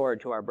restored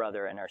to our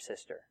brother and our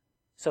sister,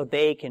 so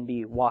they can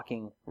be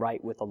walking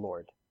right with the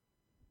Lord.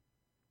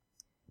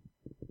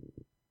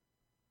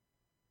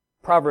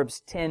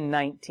 Proverbs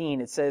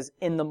 10:19, it says,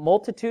 "In the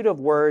multitude of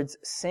words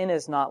sin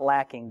is not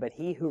lacking, but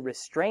he who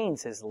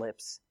restrains his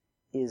lips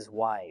is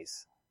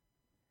wise."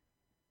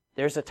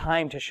 There's a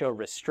time to show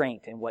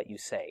restraint in what you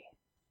say.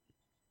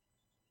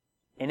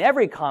 In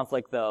every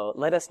conflict, though,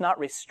 let us not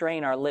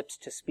restrain our lips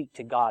to speak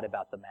to God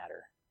about the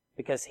matter,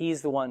 because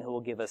He's the one who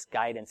will give us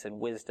guidance and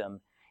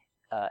wisdom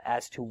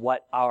as to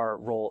what our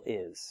role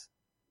is.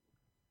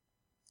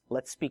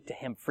 Let's speak to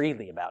Him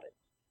freely about it.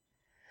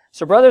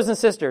 So brothers and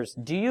sisters,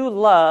 do you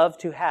love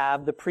to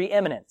have the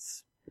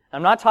preeminence?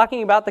 I'm not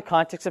talking about the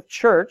context of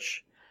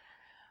church,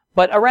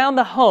 but around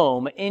the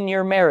home, in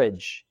your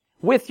marriage,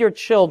 with your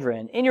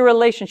children, in your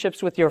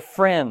relationships with your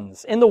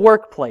friends, in the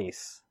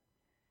workplace.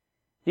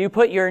 Do you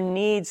put your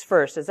needs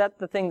first? Is that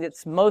the thing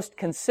that's most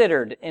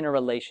considered in a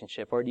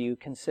relationship, or do you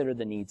consider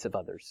the needs of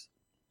others?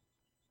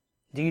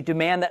 Do you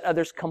demand that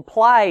others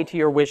comply to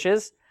your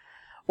wishes,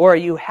 or are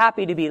you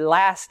happy to be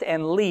last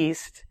and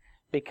least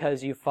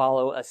because you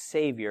follow a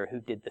Savior who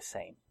did the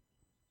same?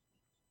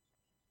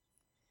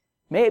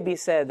 May it be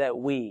said that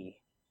we,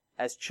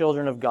 as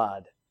children of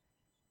God,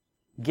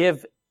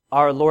 give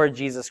our Lord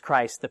Jesus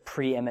Christ the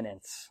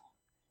preeminence.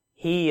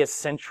 He is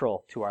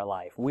central to our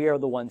life. We are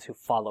the ones who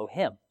follow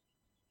Him.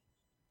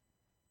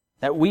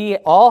 That we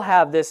all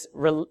have this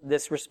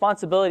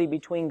responsibility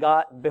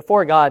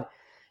before God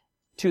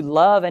to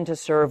love and to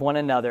serve one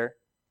another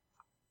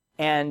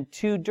and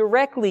to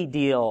directly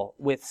deal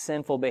with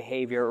sinful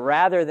behavior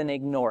rather than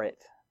ignore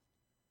it.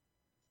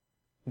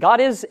 God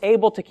is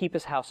able to keep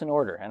His house in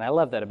order, and I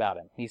love that about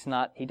Him.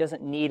 He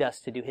doesn't need us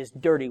to do His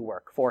dirty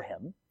work for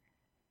Him.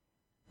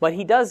 But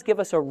He does give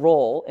us a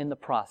role in the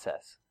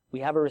process. We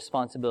have a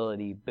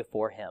responsibility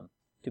before Him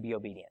to be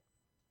obedient.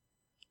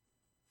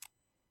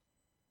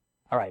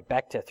 All right,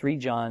 back to 3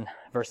 John,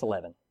 verse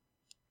 11.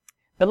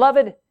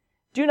 "Beloved,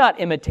 do not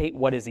imitate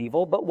what is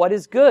evil, but what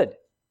is good.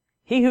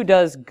 He who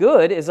does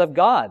good is of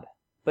God,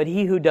 but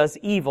he who does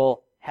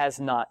evil has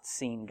not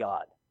seen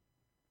God."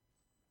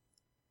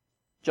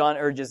 John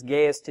urges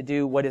Gaius to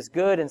do what is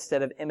good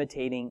instead of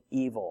imitating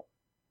evil.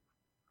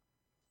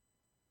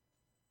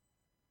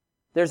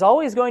 There's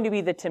always going to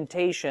be the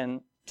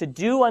temptation to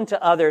do unto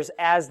others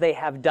as they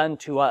have done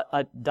to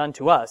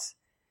us,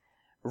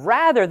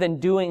 rather than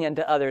doing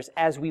unto others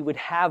as we would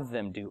have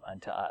them do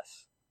unto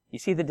us. You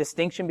see the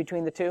distinction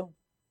between the two?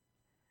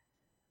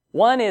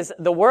 One is,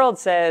 the world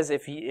says,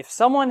 if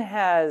someone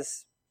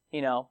has,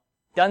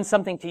 done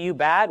something to you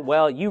bad,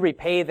 well, you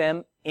repay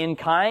them in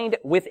kind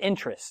with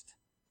interest.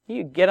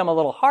 You get them a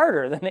little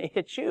harder than they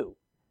hit you.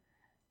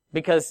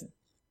 Because,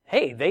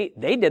 hey,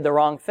 they did the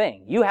wrong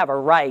thing. You have a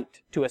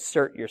right to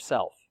assert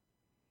yourself.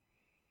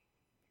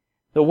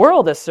 The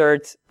world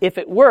asserts, if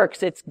it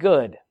works, it's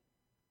good.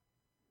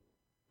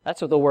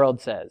 That's what the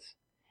world says.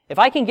 If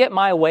I can get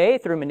my way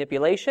through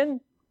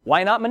manipulation,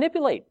 why not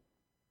manipulate?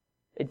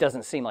 It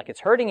doesn't seem like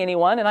it's hurting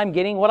anyone, and I'm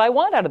getting what I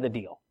want out of the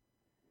deal.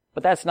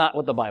 But that's not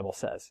what the Bible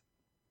says.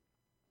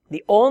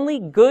 The only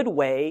good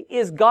way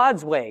is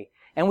God's way.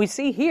 And we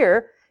see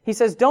here, He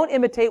says, don't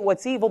imitate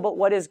what's evil, but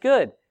what is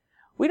good.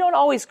 We don't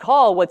always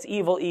call what's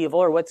evil, evil,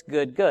 or what's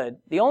good, good.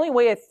 The only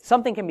way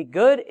something can be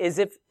good is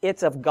if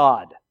it's of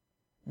God.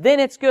 Then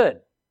it's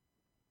good.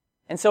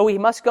 And so we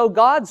must go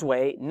God's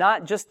way,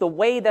 not just the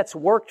way that's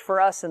worked for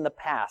us in the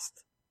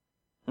past.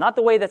 Not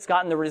the way that's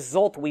gotten the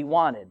result we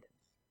wanted.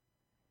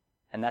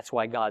 And that's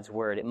why God's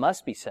Word, it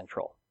must be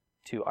central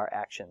to our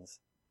actions.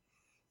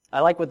 I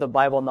like what the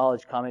Bible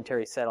Knowledge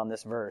Commentary said on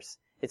this verse.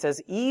 It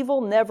says,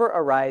 "Evil never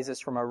arises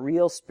from a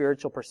real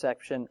spiritual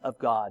perception of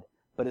God,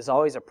 but is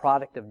always a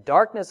product of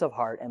darkness of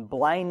heart and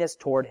blindness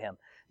toward Him."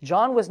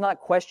 John was not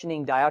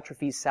questioning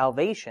Diotrephes'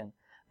 salvation,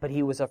 but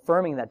he was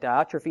affirming that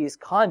Diotrephes'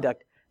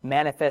 conduct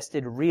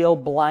manifested real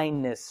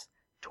blindness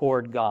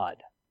toward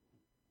God.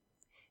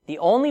 The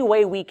only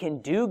way we can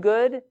do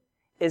good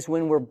is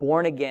when we're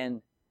born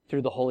again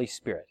through the Holy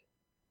Spirit.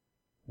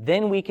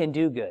 Then we can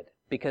do good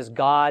because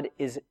God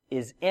is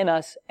in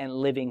us and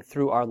living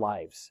through our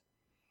lives.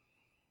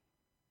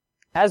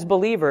 As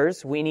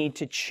believers, we need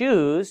to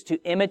choose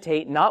to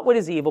imitate not what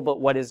is evil,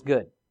 but what is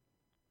good.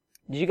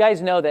 Did you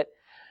guys know that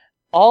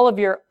all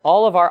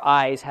of our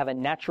eyes have a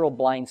natural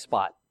blind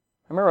spot?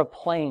 I remember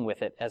playing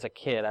with it as a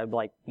kid. I'd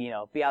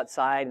be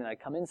outside and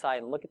I'd come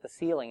inside and look at the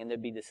ceiling and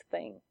there'd be this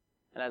thing.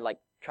 And I'd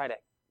try to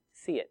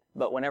see it.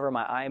 But whenever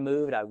my eye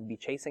moved, I would be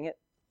chasing it.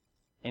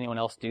 Anyone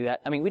else do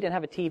that? We didn't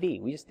have a TV.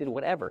 We just did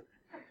whatever.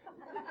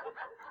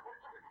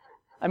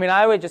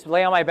 I would just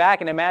lay on my back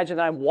and imagine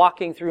that I'm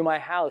walking through my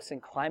house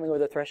and climbing over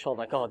the threshold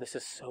like, oh, this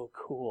is so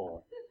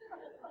cool.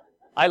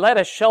 I led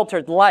a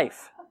sheltered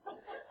life.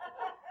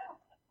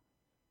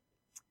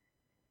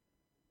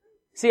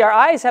 See, our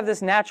eyes have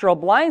this natural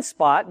blind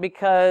spot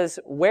because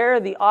where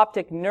the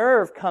optic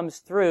nerve comes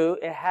through,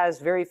 it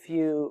has very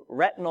few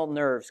retinal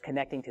nerves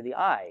connecting to the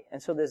eye.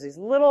 And so there's these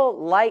little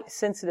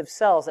light-sensitive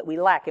cells that we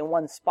lack in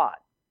one spot.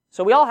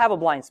 So we all have a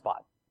blind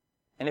spot.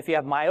 And if you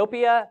have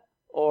myopia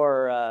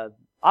or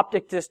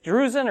optic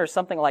dysdrusen or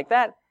something like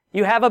that,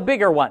 you have a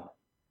bigger one.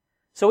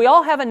 So we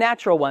all have a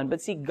natural one,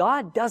 but see,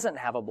 God doesn't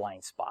have a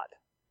blind spot.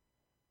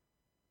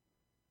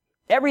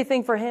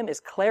 Everything for him is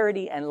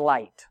clarity and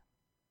light.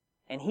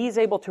 And he's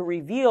able to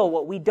reveal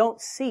what we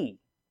don't see.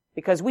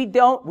 Because we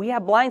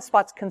have blind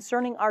spots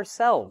concerning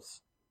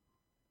ourselves.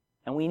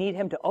 And we need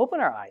him to open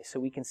our eyes so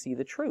we can see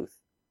the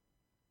truth.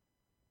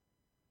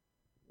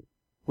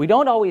 We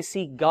don't always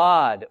see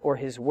God or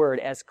his word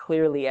as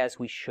clearly as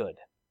we should.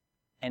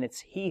 And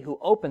it's he who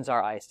opens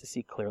our eyes to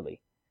see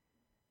clearly.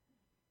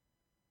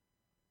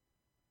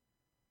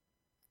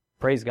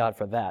 Praise God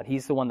for that.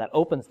 He's the one that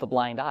opens the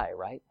blind eye,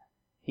 right?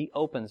 He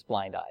opens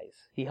blind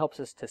eyes. He helps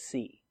us to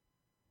see.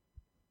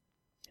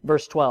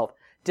 Verse 12,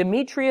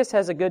 Demetrius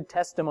has a good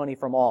testimony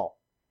from all,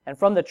 and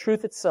from the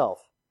truth itself.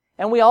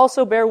 And we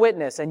also bear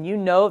witness, and you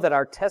know that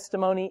our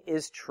testimony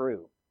is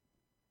true.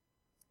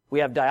 We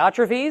have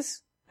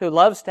Diotrephes, who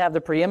loves to have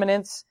the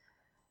preeminence.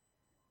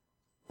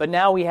 But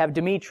now we have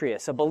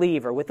Demetrius, a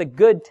believer, with a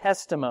good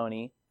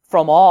testimony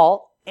from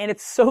all. And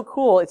it's so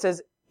cool. It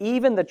says,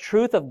 even the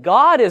truth of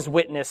God is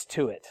witness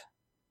to it.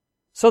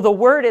 So the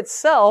word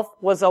itself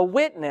was a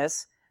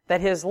witness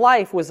that his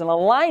life was in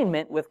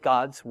alignment with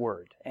God's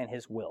word and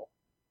his will.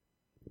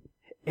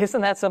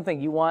 Isn't that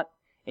something you want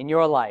in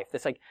your life?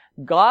 It's like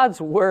God's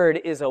word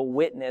is a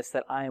witness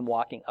that I am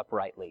walking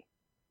uprightly.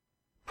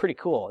 Pretty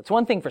cool. It's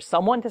one thing for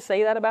someone to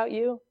say that about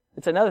you.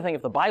 It's another thing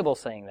if the Bible's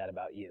saying that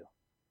about you.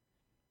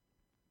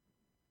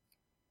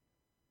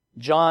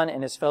 John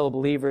and his fellow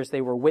believers,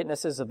 they were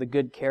witnesses of the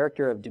good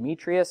character of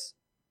Demetrius.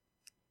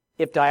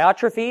 If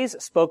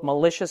Diotrephes spoke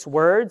malicious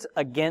words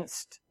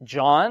against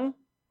John,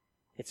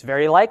 it's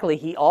very likely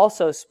he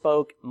also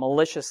spoke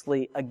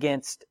maliciously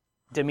against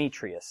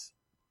Demetrius.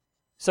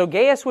 So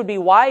Gaius would be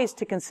wise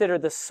to consider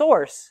the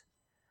source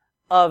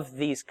of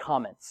these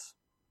comments,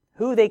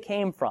 who they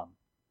came from,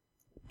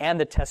 and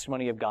the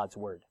testimony of God's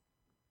word.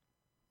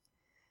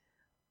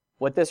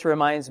 What this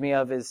reminds me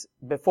of is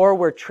before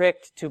we're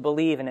tricked to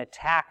believe an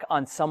attack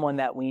on someone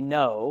that we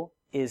know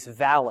is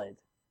valid,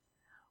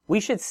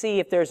 we should see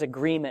if there's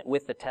agreement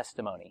with the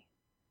testimony.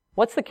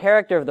 What's the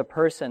character of the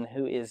person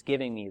who is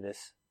giving me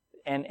this?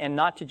 And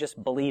not to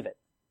just believe it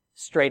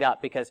straight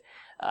up, because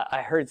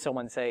I heard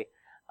someone say,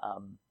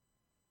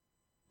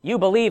 you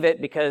believe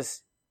it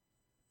because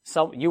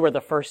you were the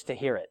first to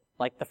hear it.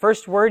 Like the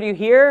first word you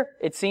hear,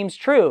 it seems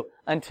true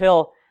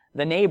until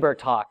the neighbor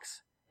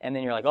talks. And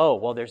then you're like, oh,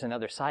 well, there's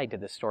another side to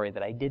this story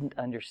that I didn't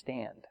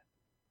understand.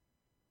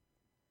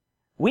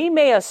 We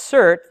may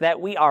assert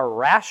that we are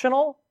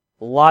rational,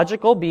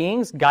 logical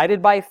beings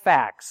guided by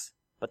facts,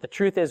 but the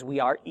truth is we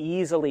are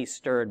easily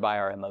stirred by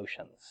our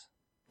emotions.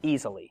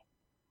 Easily.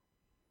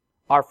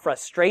 Our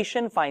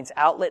frustration finds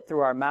outlet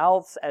through our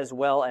mouths as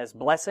well as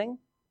blessing.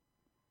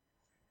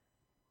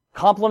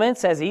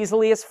 Compliments as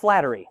easily as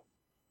flattery.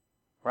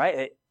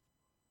 Right?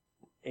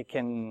 It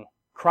can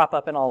crop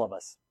up in all of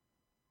us.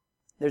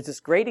 There's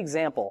this great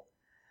example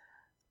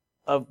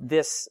of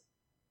this,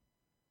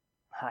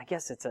 I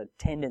guess it's a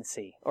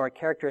tendency or a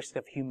characteristic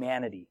of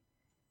humanity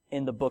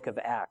in the book of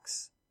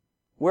Acts.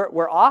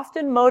 We're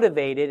often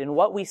motivated in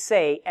what we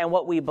say and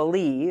what we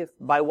believe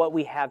by what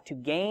we have to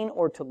gain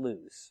or to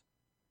lose.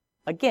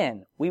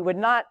 Again, we would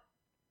not,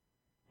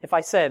 if I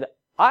said,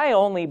 I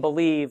only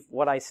believe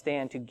what I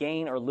stand to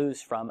gain or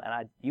lose from,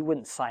 and you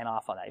wouldn't sign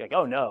off on that. You're like,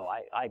 oh no,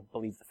 I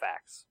believe the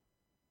facts.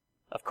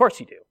 Of course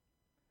you do.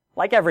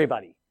 Like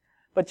everybody.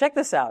 But check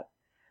this out.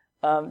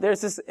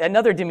 There's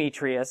another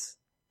Demetrius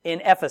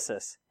in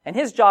Ephesus, and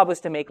his job was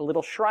to make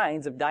little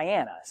shrines of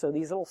Diana. So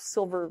these little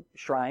silver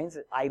shrines,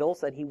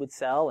 idols that he would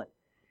sell.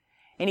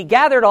 And he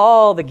gathered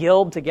all the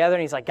guild together,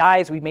 and he's like,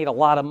 guys, we've made a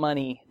lot of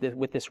money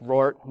with this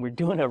Rort. We're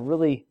doing a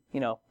really,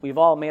 we've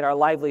all made our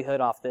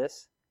livelihood off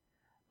this.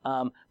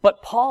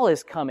 But Paul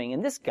is coming,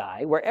 and this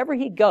guy, wherever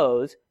he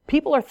goes,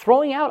 people are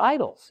throwing out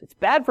idols. It's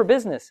bad for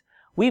business.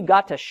 We've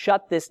got to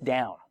shut this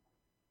down.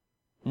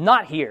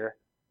 Not here.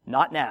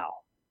 Not now.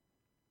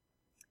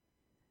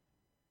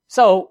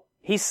 So,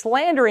 he's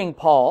slandering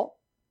Paul.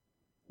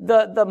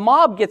 The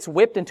mob gets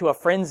whipped into a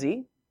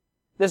frenzy.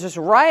 There's this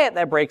riot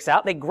that breaks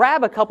out. They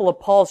grab a couple of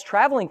Paul's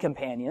traveling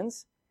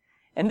companions.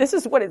 And this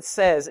is what it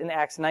says in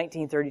Acts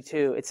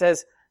 19:32. It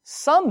says,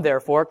 some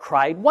therefore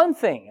cried one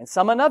thing, and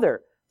some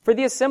another. For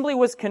the assembly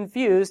was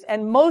confused,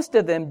 and most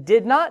of them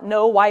did not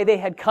know why they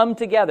had come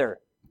together.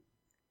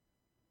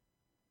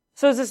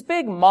 So there's this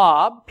big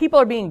mob. People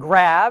are being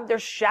grabbed. They're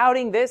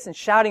shouting this and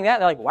shouting that.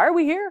 They're like, why are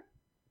we here?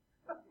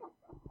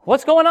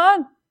 What's going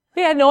on?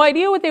 They had no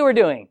idea what they were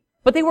doing.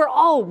 But they were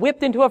all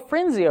whipped into a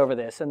frenzy over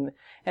this. And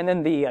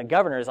then the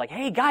governor is like,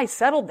 hey, guys,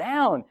 settle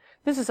down.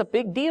 This is a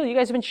big deal. You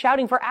guys have been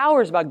shouting for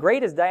hours about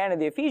great is Diana of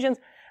the Ephesians.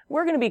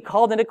 We're going to be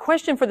called into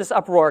question for this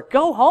uproar.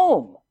 Go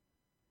home.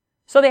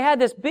 So they had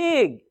this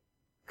big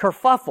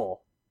kerfuffle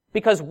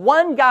because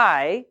one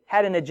guy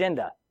had an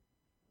agenda.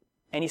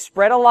 And he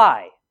spread a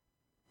lie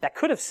that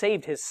could have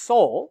saved his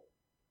soul,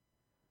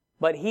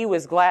 but he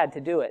was glad to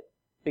do it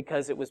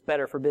because it was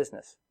better for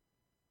business.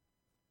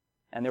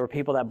 And there were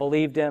people that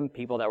believed him,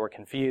 people that were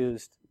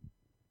confused.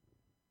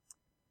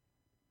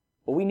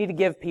 But we need to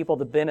give people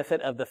the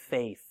benefit of the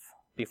faith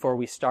before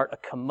we start a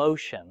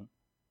commotion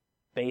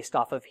based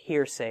off of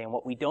hearsay and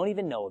what we don't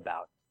even know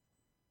about.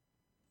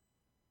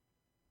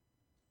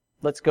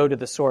 Let's go to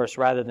the source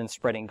rather than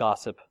spreading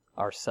gossip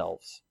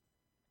ourselves.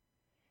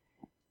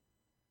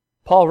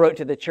 Paul wrote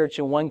to the church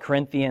in 1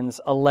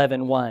 Corinthians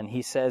 11:1.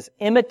 He says,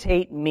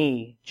 "Imitate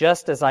me,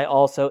 just as I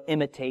also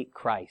imitate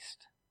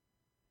Christ."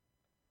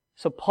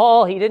 So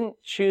Paul, he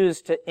didn't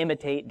choose to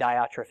imitate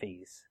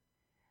Diotrephes,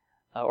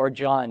 or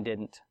John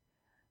didn't.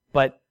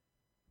 But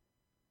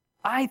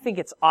I think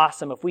it's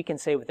awesome if we can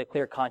say with a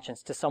clear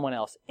conscience to someone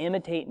else,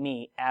 imitate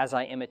me as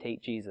I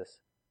imitate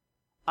Jesus.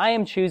 I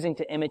am choosing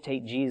to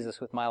imitate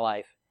Jesus with my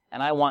life,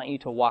 and I want you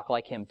to walk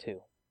like him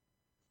too.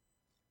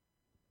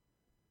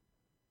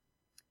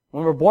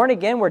 When we're born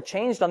again, we're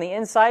changed on the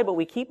inside, but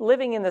we keep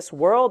living in this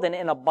world and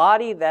in a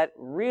body that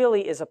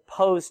really is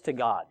opposed to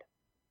God.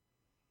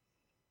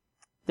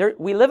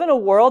 We live in a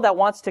world that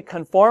wants to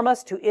conform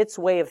us to its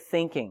way of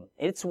thinking,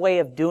 its way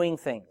of doing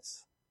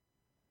things.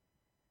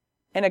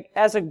 And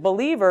as a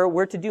believer,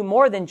 we're to do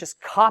more than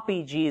just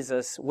copy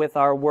Jesus with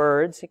our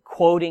words,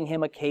 quoting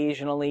him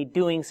occasionally,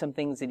 doing some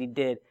things that he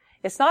did.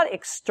 It's not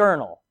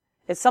external.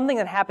 It's something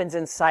that happens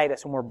inside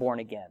us when we're born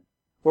again,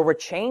 where we're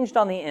changed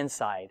on the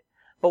inside.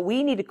 But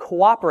we need to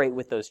cooperate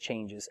with those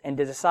changes and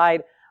to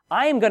decide,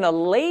 I am going to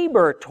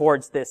labor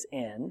towards this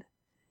end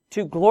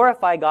to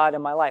glorify God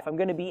in my life. I'm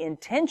going to be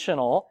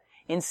intentional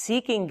in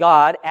seeking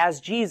God as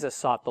Jesus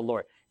sought the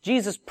Lord.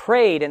 Jesus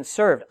prayed and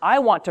served. I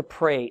want to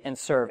pray and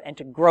serve and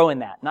to grow in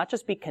that, not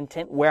just be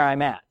content where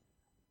I'm at.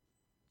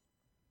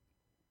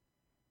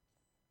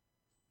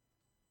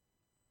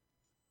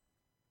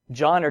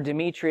 John or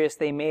Demetrius,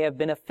 they may have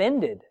been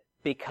offended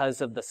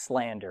because of the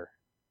slander.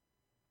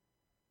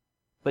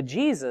 But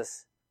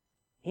Jesus,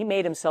 he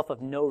made himself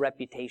of no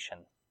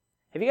reputation.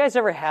 Have you guys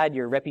ever had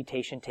your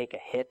reputation take a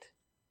hit?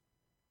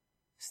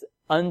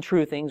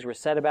 Untrue things were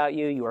said about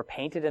you. You were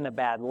painted in a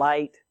bad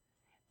light.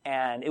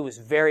 And it was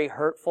very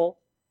hurtful.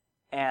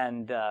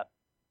 And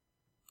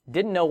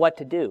didn't know what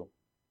to do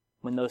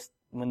when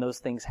those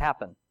things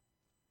happen.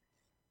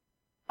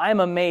 I'm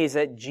amazed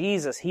that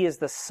Jesus, he is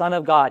the Son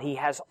of God. He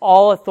has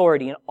all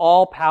authority and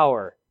all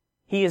power.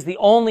 He is the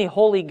only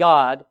holy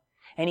God.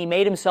 And he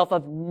made himself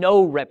of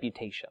no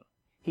reputation.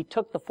 He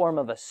took the form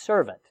of a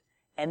servant,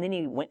 and then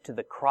he went to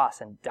the cross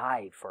and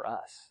died for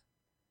us.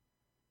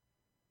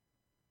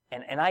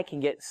 And I can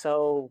get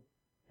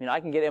I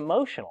can get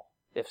emotional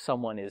if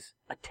someone is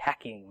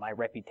attacking my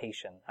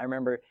reputation. I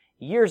remember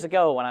years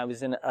ago when I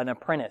was an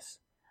apprentice,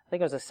 I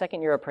think I was a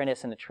second-year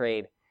apprentice in a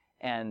trade,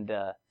 and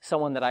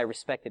someone that I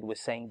respected was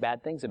saying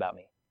bad things about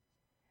me.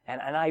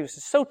 And I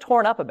was so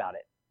torn up about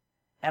it.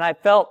 And I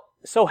felt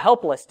so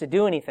helpless to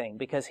do anything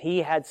because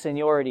he had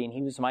seniority and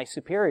he was my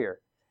superior.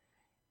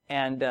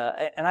 And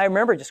I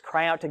remember just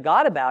crying out to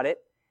God about it.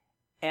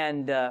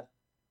 And,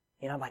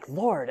 I'm like,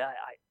 Lord,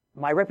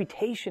 my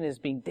reputation is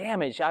being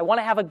damaged. I want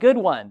to have a good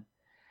one.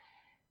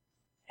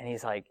 And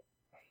he's like,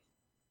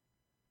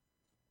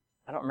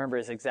 I don't remember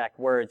his exact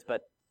words,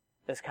 but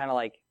it's kind of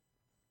like,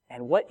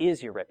 and what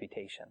is your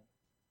reputation?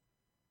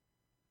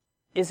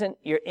 Isn't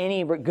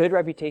any good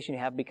reputation you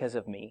have because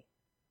of me?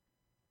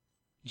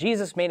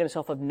 Jesus made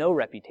himself of no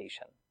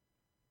reputation.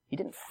 He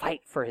didn't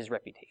fight for his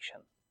reputation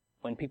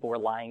when people were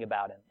lying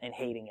about him and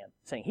hating him,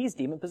 saying he's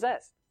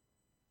demon-possessed.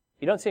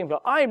 You don't see him go,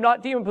 I'm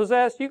not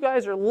demon-possessed. You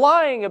guys are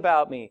lying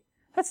about me.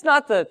 That's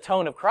not the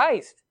tone of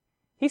Christ.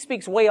 He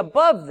speaks way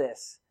above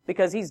this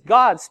because he's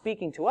God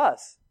speaking to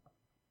us.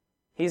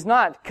 He's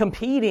not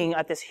competing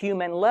at this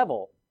human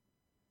level.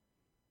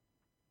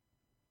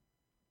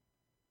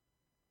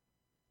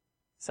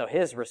 So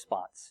his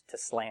response to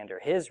slander,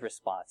 his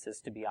response is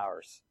to be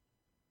ours.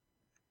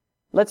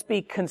 Let's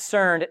be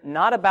concerned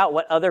not about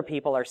what other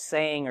people are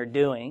saying or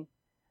doing,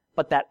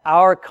 but that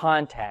our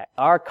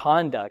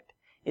conduct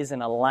is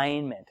in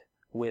alignment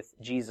with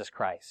Jesus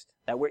Christ,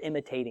 that we're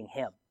imitating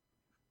him.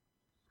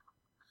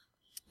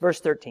 Verse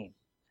 13.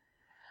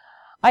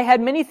 I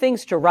had many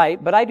things to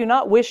write, but I do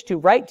not wish to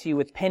write to you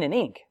with pen and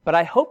ink, but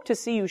I hope to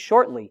see you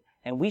shortly,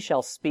 and we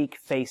shall speak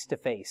face to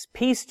face.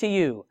 Peace to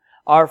you.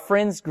 Our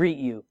friends greet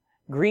you.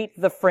 Greet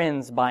the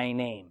friends by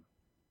name.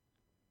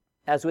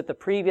 As with the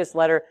previous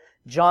letter,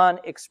 John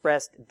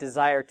expressed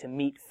desire to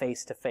meet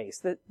face to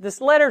face.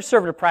 This letter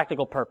served a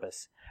practical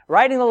purpose.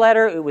 Writing the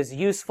letter, it was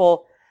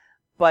useful,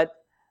 but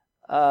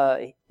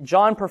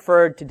John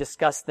preferred to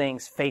discuss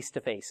things face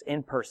to face,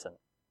 in person.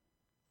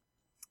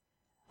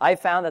 I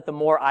found that the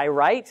more I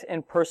write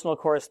in personal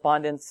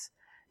correspondence,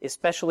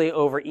 especially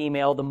over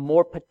email, the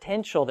more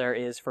potential there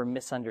is for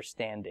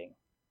misunderstanding.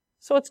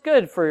 So it's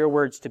good for your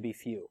words to be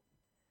few.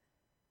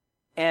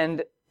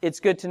 And it's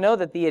good to know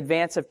that the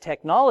advance of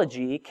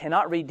technology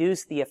cannot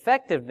reduce the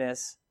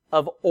effectiveness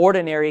of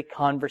ordinary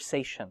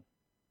conversation.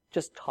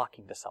 Just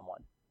talking to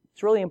someone.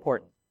 It's really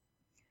important.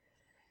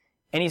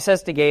 And he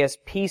says to Gaius,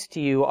 peace to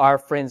you, our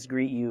friends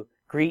greet you.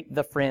 Greet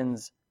the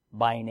friends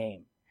by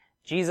name.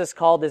 Jesus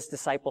called his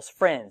disciples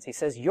friends. He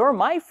says, you're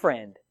my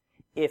friend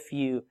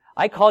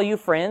I call you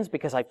friends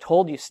because I've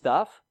told you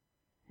stuff.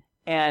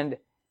 And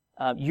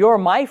you're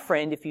my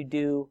friend if you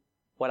do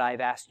what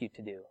I've asked you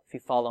to do, if you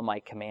follow my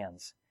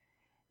commands.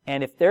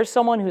 And if there's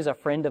someone who's a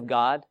friend of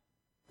God,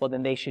 well,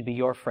 then they should be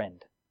your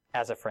friend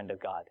as a friend of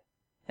God.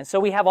 And so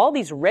we have all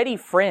these ready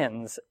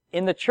friends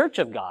in the church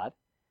of God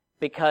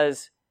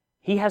because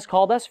He has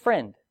called us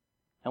friend.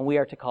 And we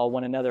are to call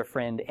one another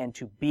friend and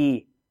to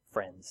be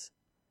friends.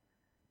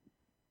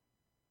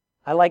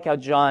 I like how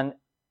John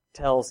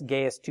tells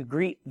Gaius to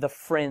greet the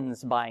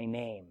friends by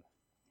name.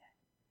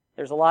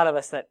 There's a lot of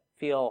us that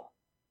feel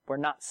we're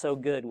not so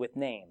good with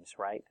names,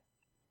 right?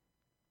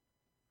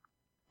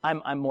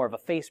 I'm more of a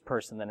face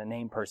person than a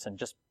name person,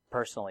 just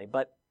personally.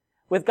 But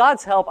with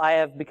God's help, I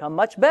have become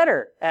much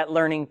better at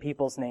learning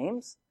people's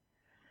names.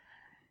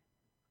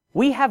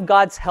 We have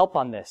God's help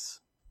on this.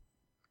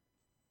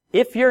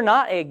 If you're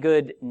not a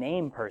good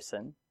name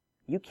person,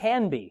 you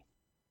can be,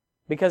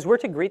 because we're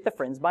to greet the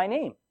friends by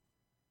name.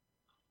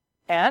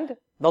 And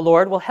the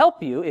Lord will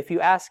help you if you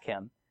ask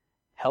Him,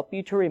 help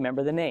you to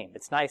remember the name.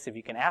 It's nice if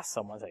you can ask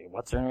someone, say,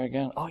 what's their name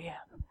again? Oh yeah.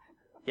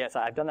 Yes,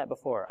 I've done that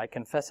before. I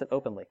confess it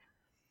openly.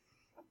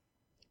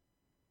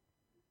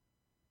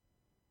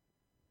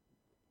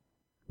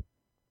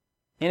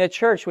 In a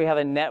church, we have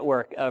a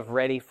network of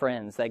ready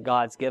friends that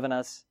God's given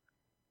us,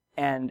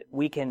 and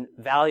we can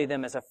value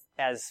them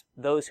as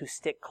those who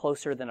stick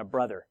closer than a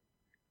brother.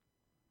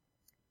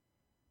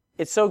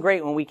 It's so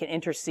great when we can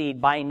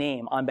intercede by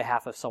name on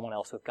behalf of someone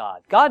else with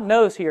God. God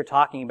knows who you're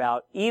talking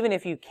about, even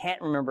if you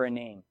can't remember a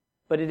name.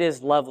 But it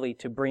is lovely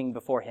to bring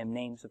before Him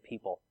names of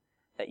people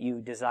that you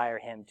desire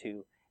Him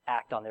to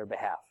act on their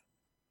behalf.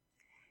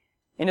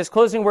 In his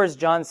closing words,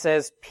 John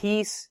says,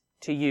 peace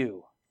to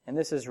you. And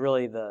this is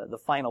really the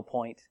final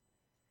point.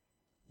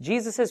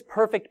 Jesus'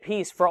 perfect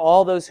peace for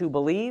all those who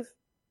believe.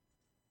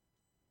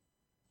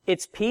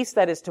 It's peace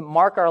that is to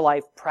mark our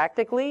life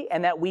practically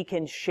and that we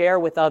can share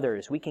with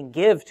others. We can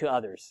give to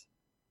others.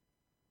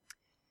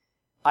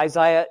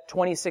 Isaiah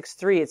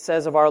 26:3, it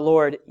says of our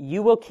Lord,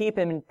 you will keep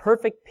Him in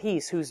perfect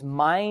peace whose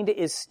mind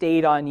is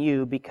stayed on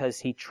you because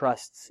He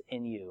trusts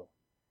in you.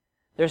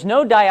 There's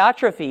no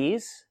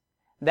Diotrephes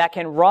that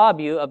can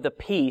rob you of the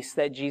peace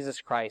that Jesus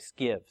Christ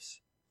gives.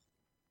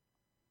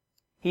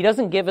 He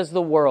doesn't give as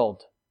the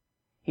world.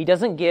 He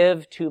doesn't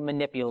give to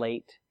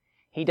manipulate.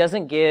 He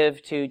doesn't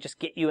give to just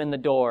get you in the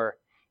door.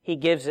 He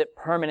gives it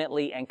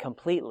permanently and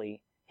completely,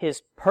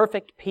 His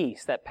perfect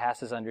peace that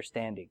passes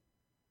understanding.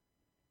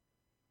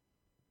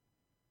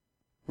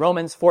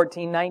 Romans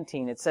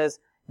 14:19, it says,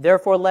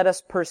 therefore let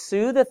us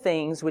pursue the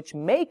things which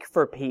make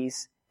for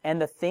peace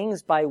and the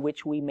things by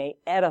which we may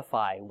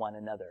edify one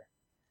another.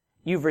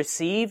 You've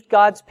received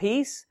God's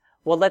peace?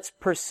 Well, let's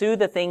pursue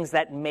the things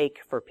that make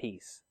for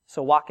peace.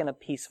 So walk in a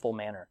peaceful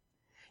manner.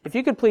 If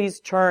you could please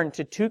turn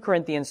to 2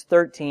 Corinthians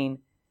 13,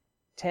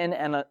 10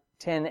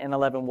 and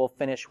 11, we'll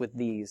finish with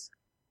these.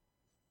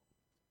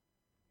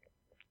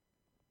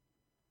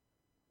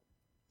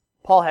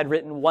 Paul had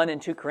written 1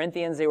 and 2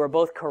 Corinthians. They were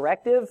both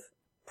corrective,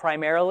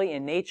 primarily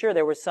in nature.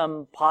 There were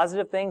some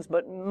positive things,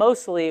 but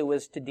mostly it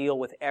was to deal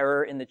with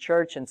error in the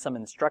church and some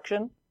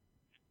instruction.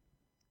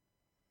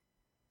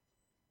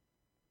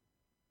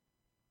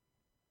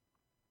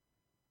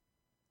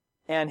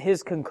 And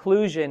his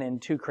conclusion in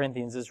 2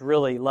 Corinthians is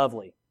really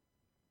lovely.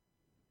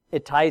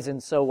 It ties in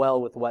so well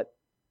with what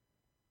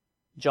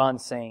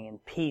John's saying, in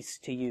peace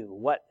to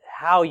you.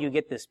 How you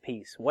get this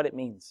peace, what it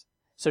means.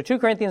 So 2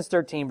 Corinthians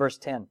 13, verse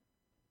 10.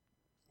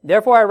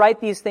 Therefore I write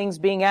these things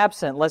being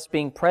absent, lest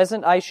being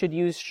present I should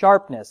use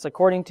sharpness,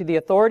 according to the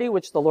authority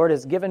which the Lord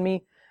has given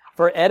me,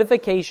 for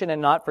edification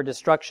and not for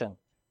destruction.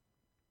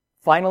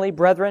 Finally,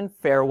 brethren,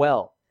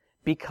 farewell.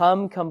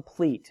 Become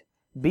complete.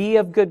 Be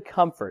of good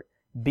comfort.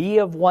 Be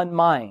of one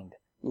mind.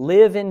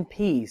 Live in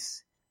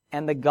peace,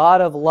 and the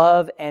God of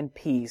love and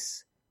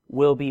peace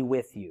will be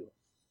with you.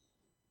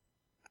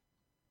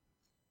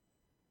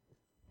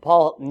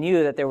 Paul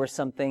knew that there were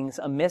some things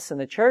amiss in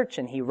the church,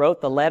 and he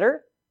wrote the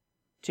letter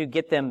to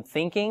get them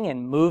thinking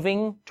and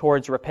moving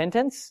towards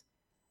repentance.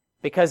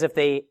 Because if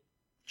they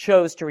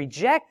chose to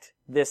reject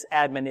this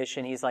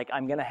admonition, he's like,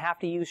 I'm going to have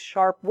to use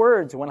sharp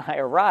words when I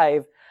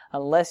arrive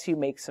unless you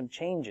make some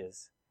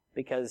changes,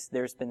 because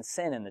there's been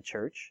sin in the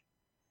church.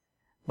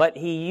 But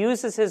he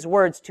uses his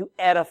words to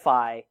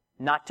edify,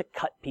 not to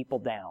cut people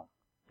down,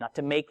 not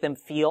to make them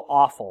feel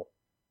awful.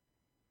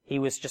 He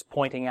was just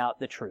pointing out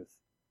the truth.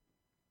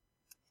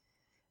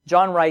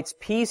 John writes,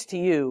 peace to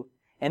you,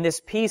 and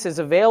this peace is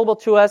available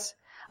to us.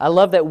 I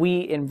love that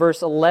in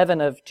verse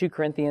 11 of 2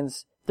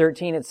 Corinthians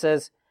 13, it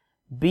says,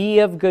 be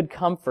of good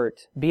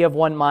comfort, be of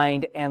one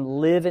mind, and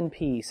live in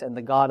peace, and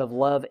the God of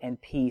love and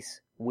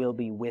peace will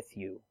be with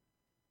you.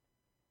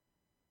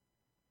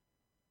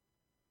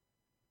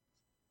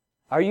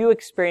 Are you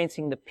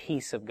experiencing the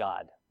peace of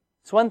God?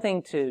 It's one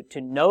thing to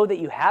know that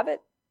you have it,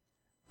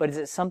 but is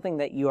it something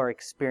that you are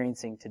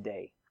experiencing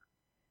today?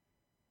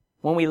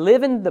 When we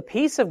live in the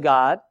peace of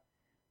God,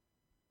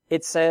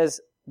 it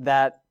says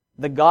that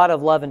the God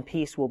of love and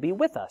peace will be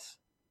with us.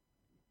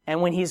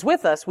 And when He's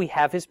with us, we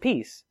have His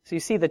peace. So you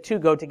see the two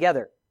go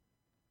together.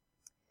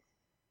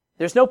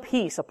 There's no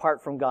peace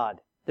apart from God.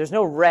 There's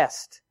no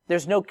rest.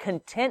 There's no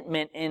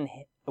contentment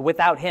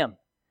without Him.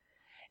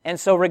 And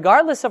so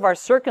regardless of our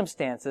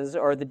circumstances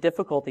or the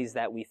difficulties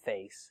that we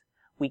face,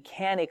 we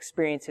can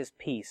experience His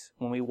peace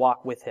when we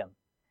walk with Him.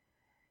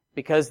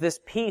 Because this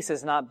peace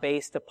is not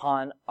based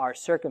upon our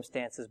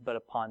circumstances, but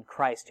upon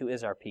Christ, who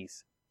is our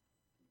peace.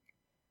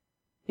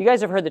 You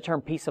guys have heard the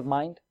term peace of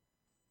mind?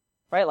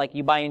 Right? Like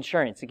you buy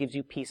insurance, it gives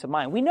you peace of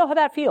mind. We know how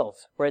that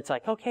feels, where it's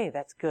like, okay,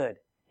 that's good.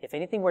 If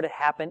anything were to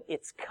happen,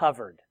 it's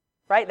covered.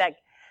 Right?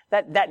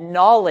 That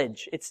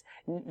knowledge,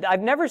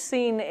 I've never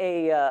seen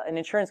an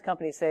insurance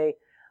company say,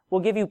 we'll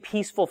give you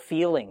peaceful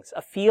feelings,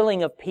 a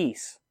feeling of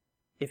peace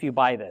if you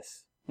buy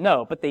this.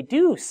 No, but they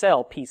do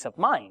sell peace of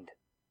mind.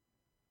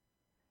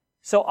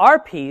 So our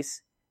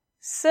peace,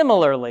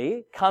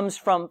 similarly, comes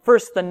from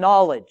first the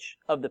knowledge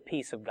of the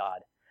peace of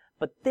God.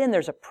 But then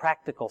there's a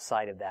practical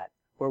side of that,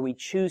 where we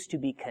choose to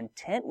be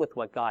content with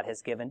what God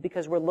has given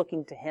because we're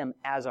looking to Him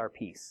as our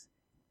peace.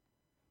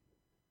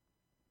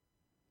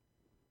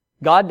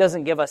 God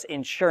doesn't give us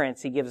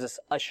insurance, He gives us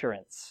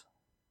assurance,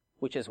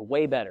 which is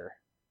way better.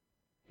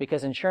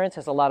 Because insurance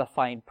has a lot of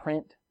fine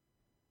print.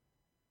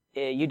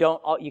 You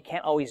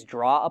can't always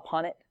draw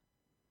upon it.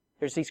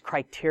 There's these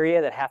criteria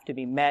that have to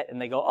be met,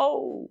 and they go,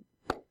 oh,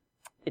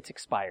 it's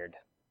expired.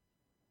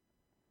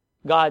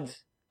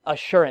 God's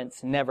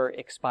assurance never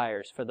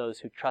expires for those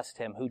who trust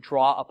Him, who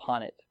draw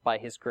upon it by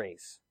His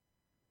grace.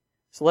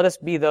 So let us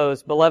be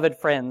those beloved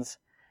friends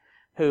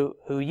who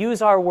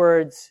use our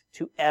words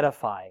to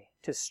edify,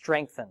 to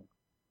strengthen,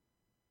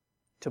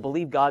 to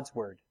believe God's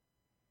word.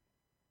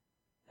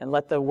 And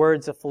let the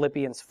words of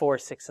Philippians 4,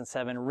 6, and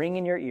 7 ring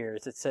in your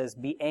ears. It says,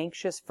 be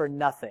anxious for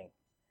nothing,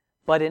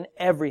 but in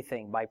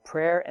everything, by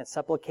prayer and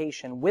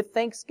supplication, with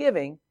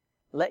thanksgiving,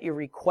 let your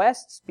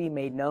requests be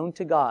made known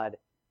to God,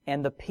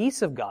 and the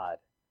peace of God,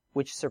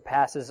 which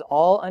surpasses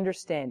all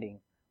understanding,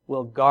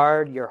 will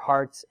guard your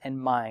hearts and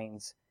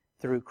minds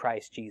through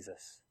Christ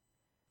Jesus.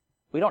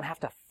 We don't have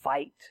to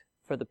fight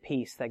for the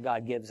peace that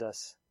God gives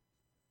us.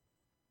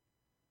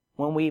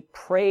 When we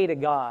pray to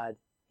God,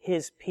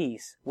 His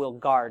peace will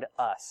guard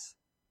us.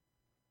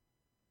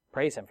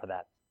 Praise Him for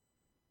that.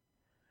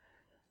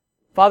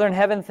 Father in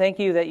heaven, thank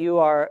you that you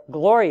are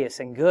glorious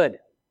and good,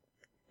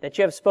 that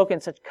you have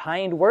spoken such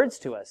kind words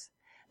to us.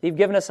 You've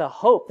given us a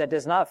hope that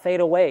does not fade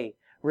away,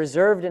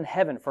 reserved in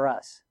heaven for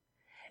us,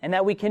 and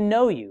that we can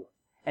know you,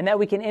 and that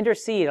we can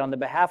intercede on the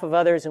behalf of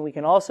others, and we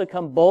can also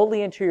come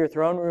boldly into your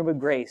throne room of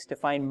grace to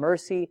find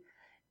mercy,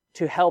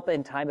 to help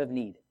in time of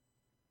need.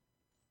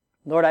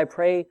 Lord, I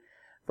pray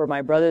for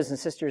my brothers and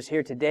sisters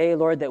here today,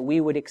 Lord, that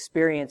we would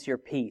experience your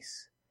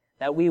peace,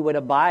 that we would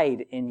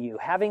abide in you,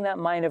 having that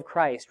mind of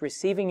Christ,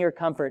 receiving your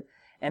comfort,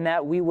 and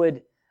that we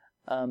would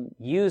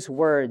use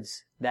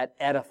words that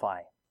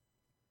edify.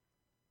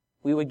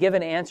 We would give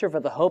an answer for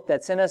the hope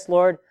that's in us,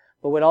 Lord,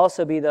 but would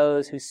also be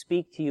those who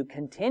speak to you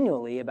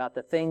continually about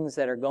the things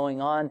that are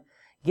going on,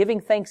 giving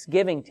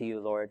thanksgiving to you,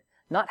 Lord,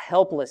 not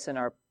helpless in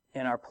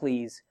our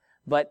pleas,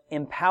 but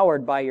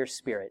empowered by your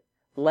Spirit,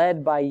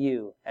 led by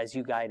you as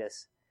you guide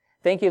us.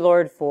 Thank you,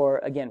 Lord,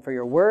 for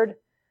your word,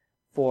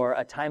 for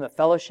a time of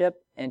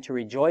fellowship, and to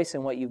rejoice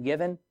in what you've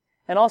given,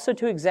 and also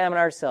to examine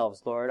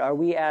ourselves, Lord. Are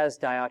we as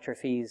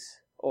Diotrephes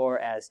or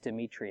as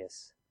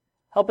Demetrius?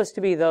 Help us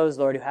to be those,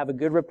 Lord, who have a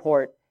good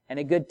report and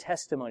a good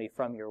testimony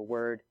from your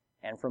word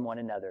and from one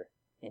another.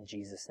 In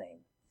Jesus' name,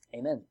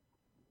 amen.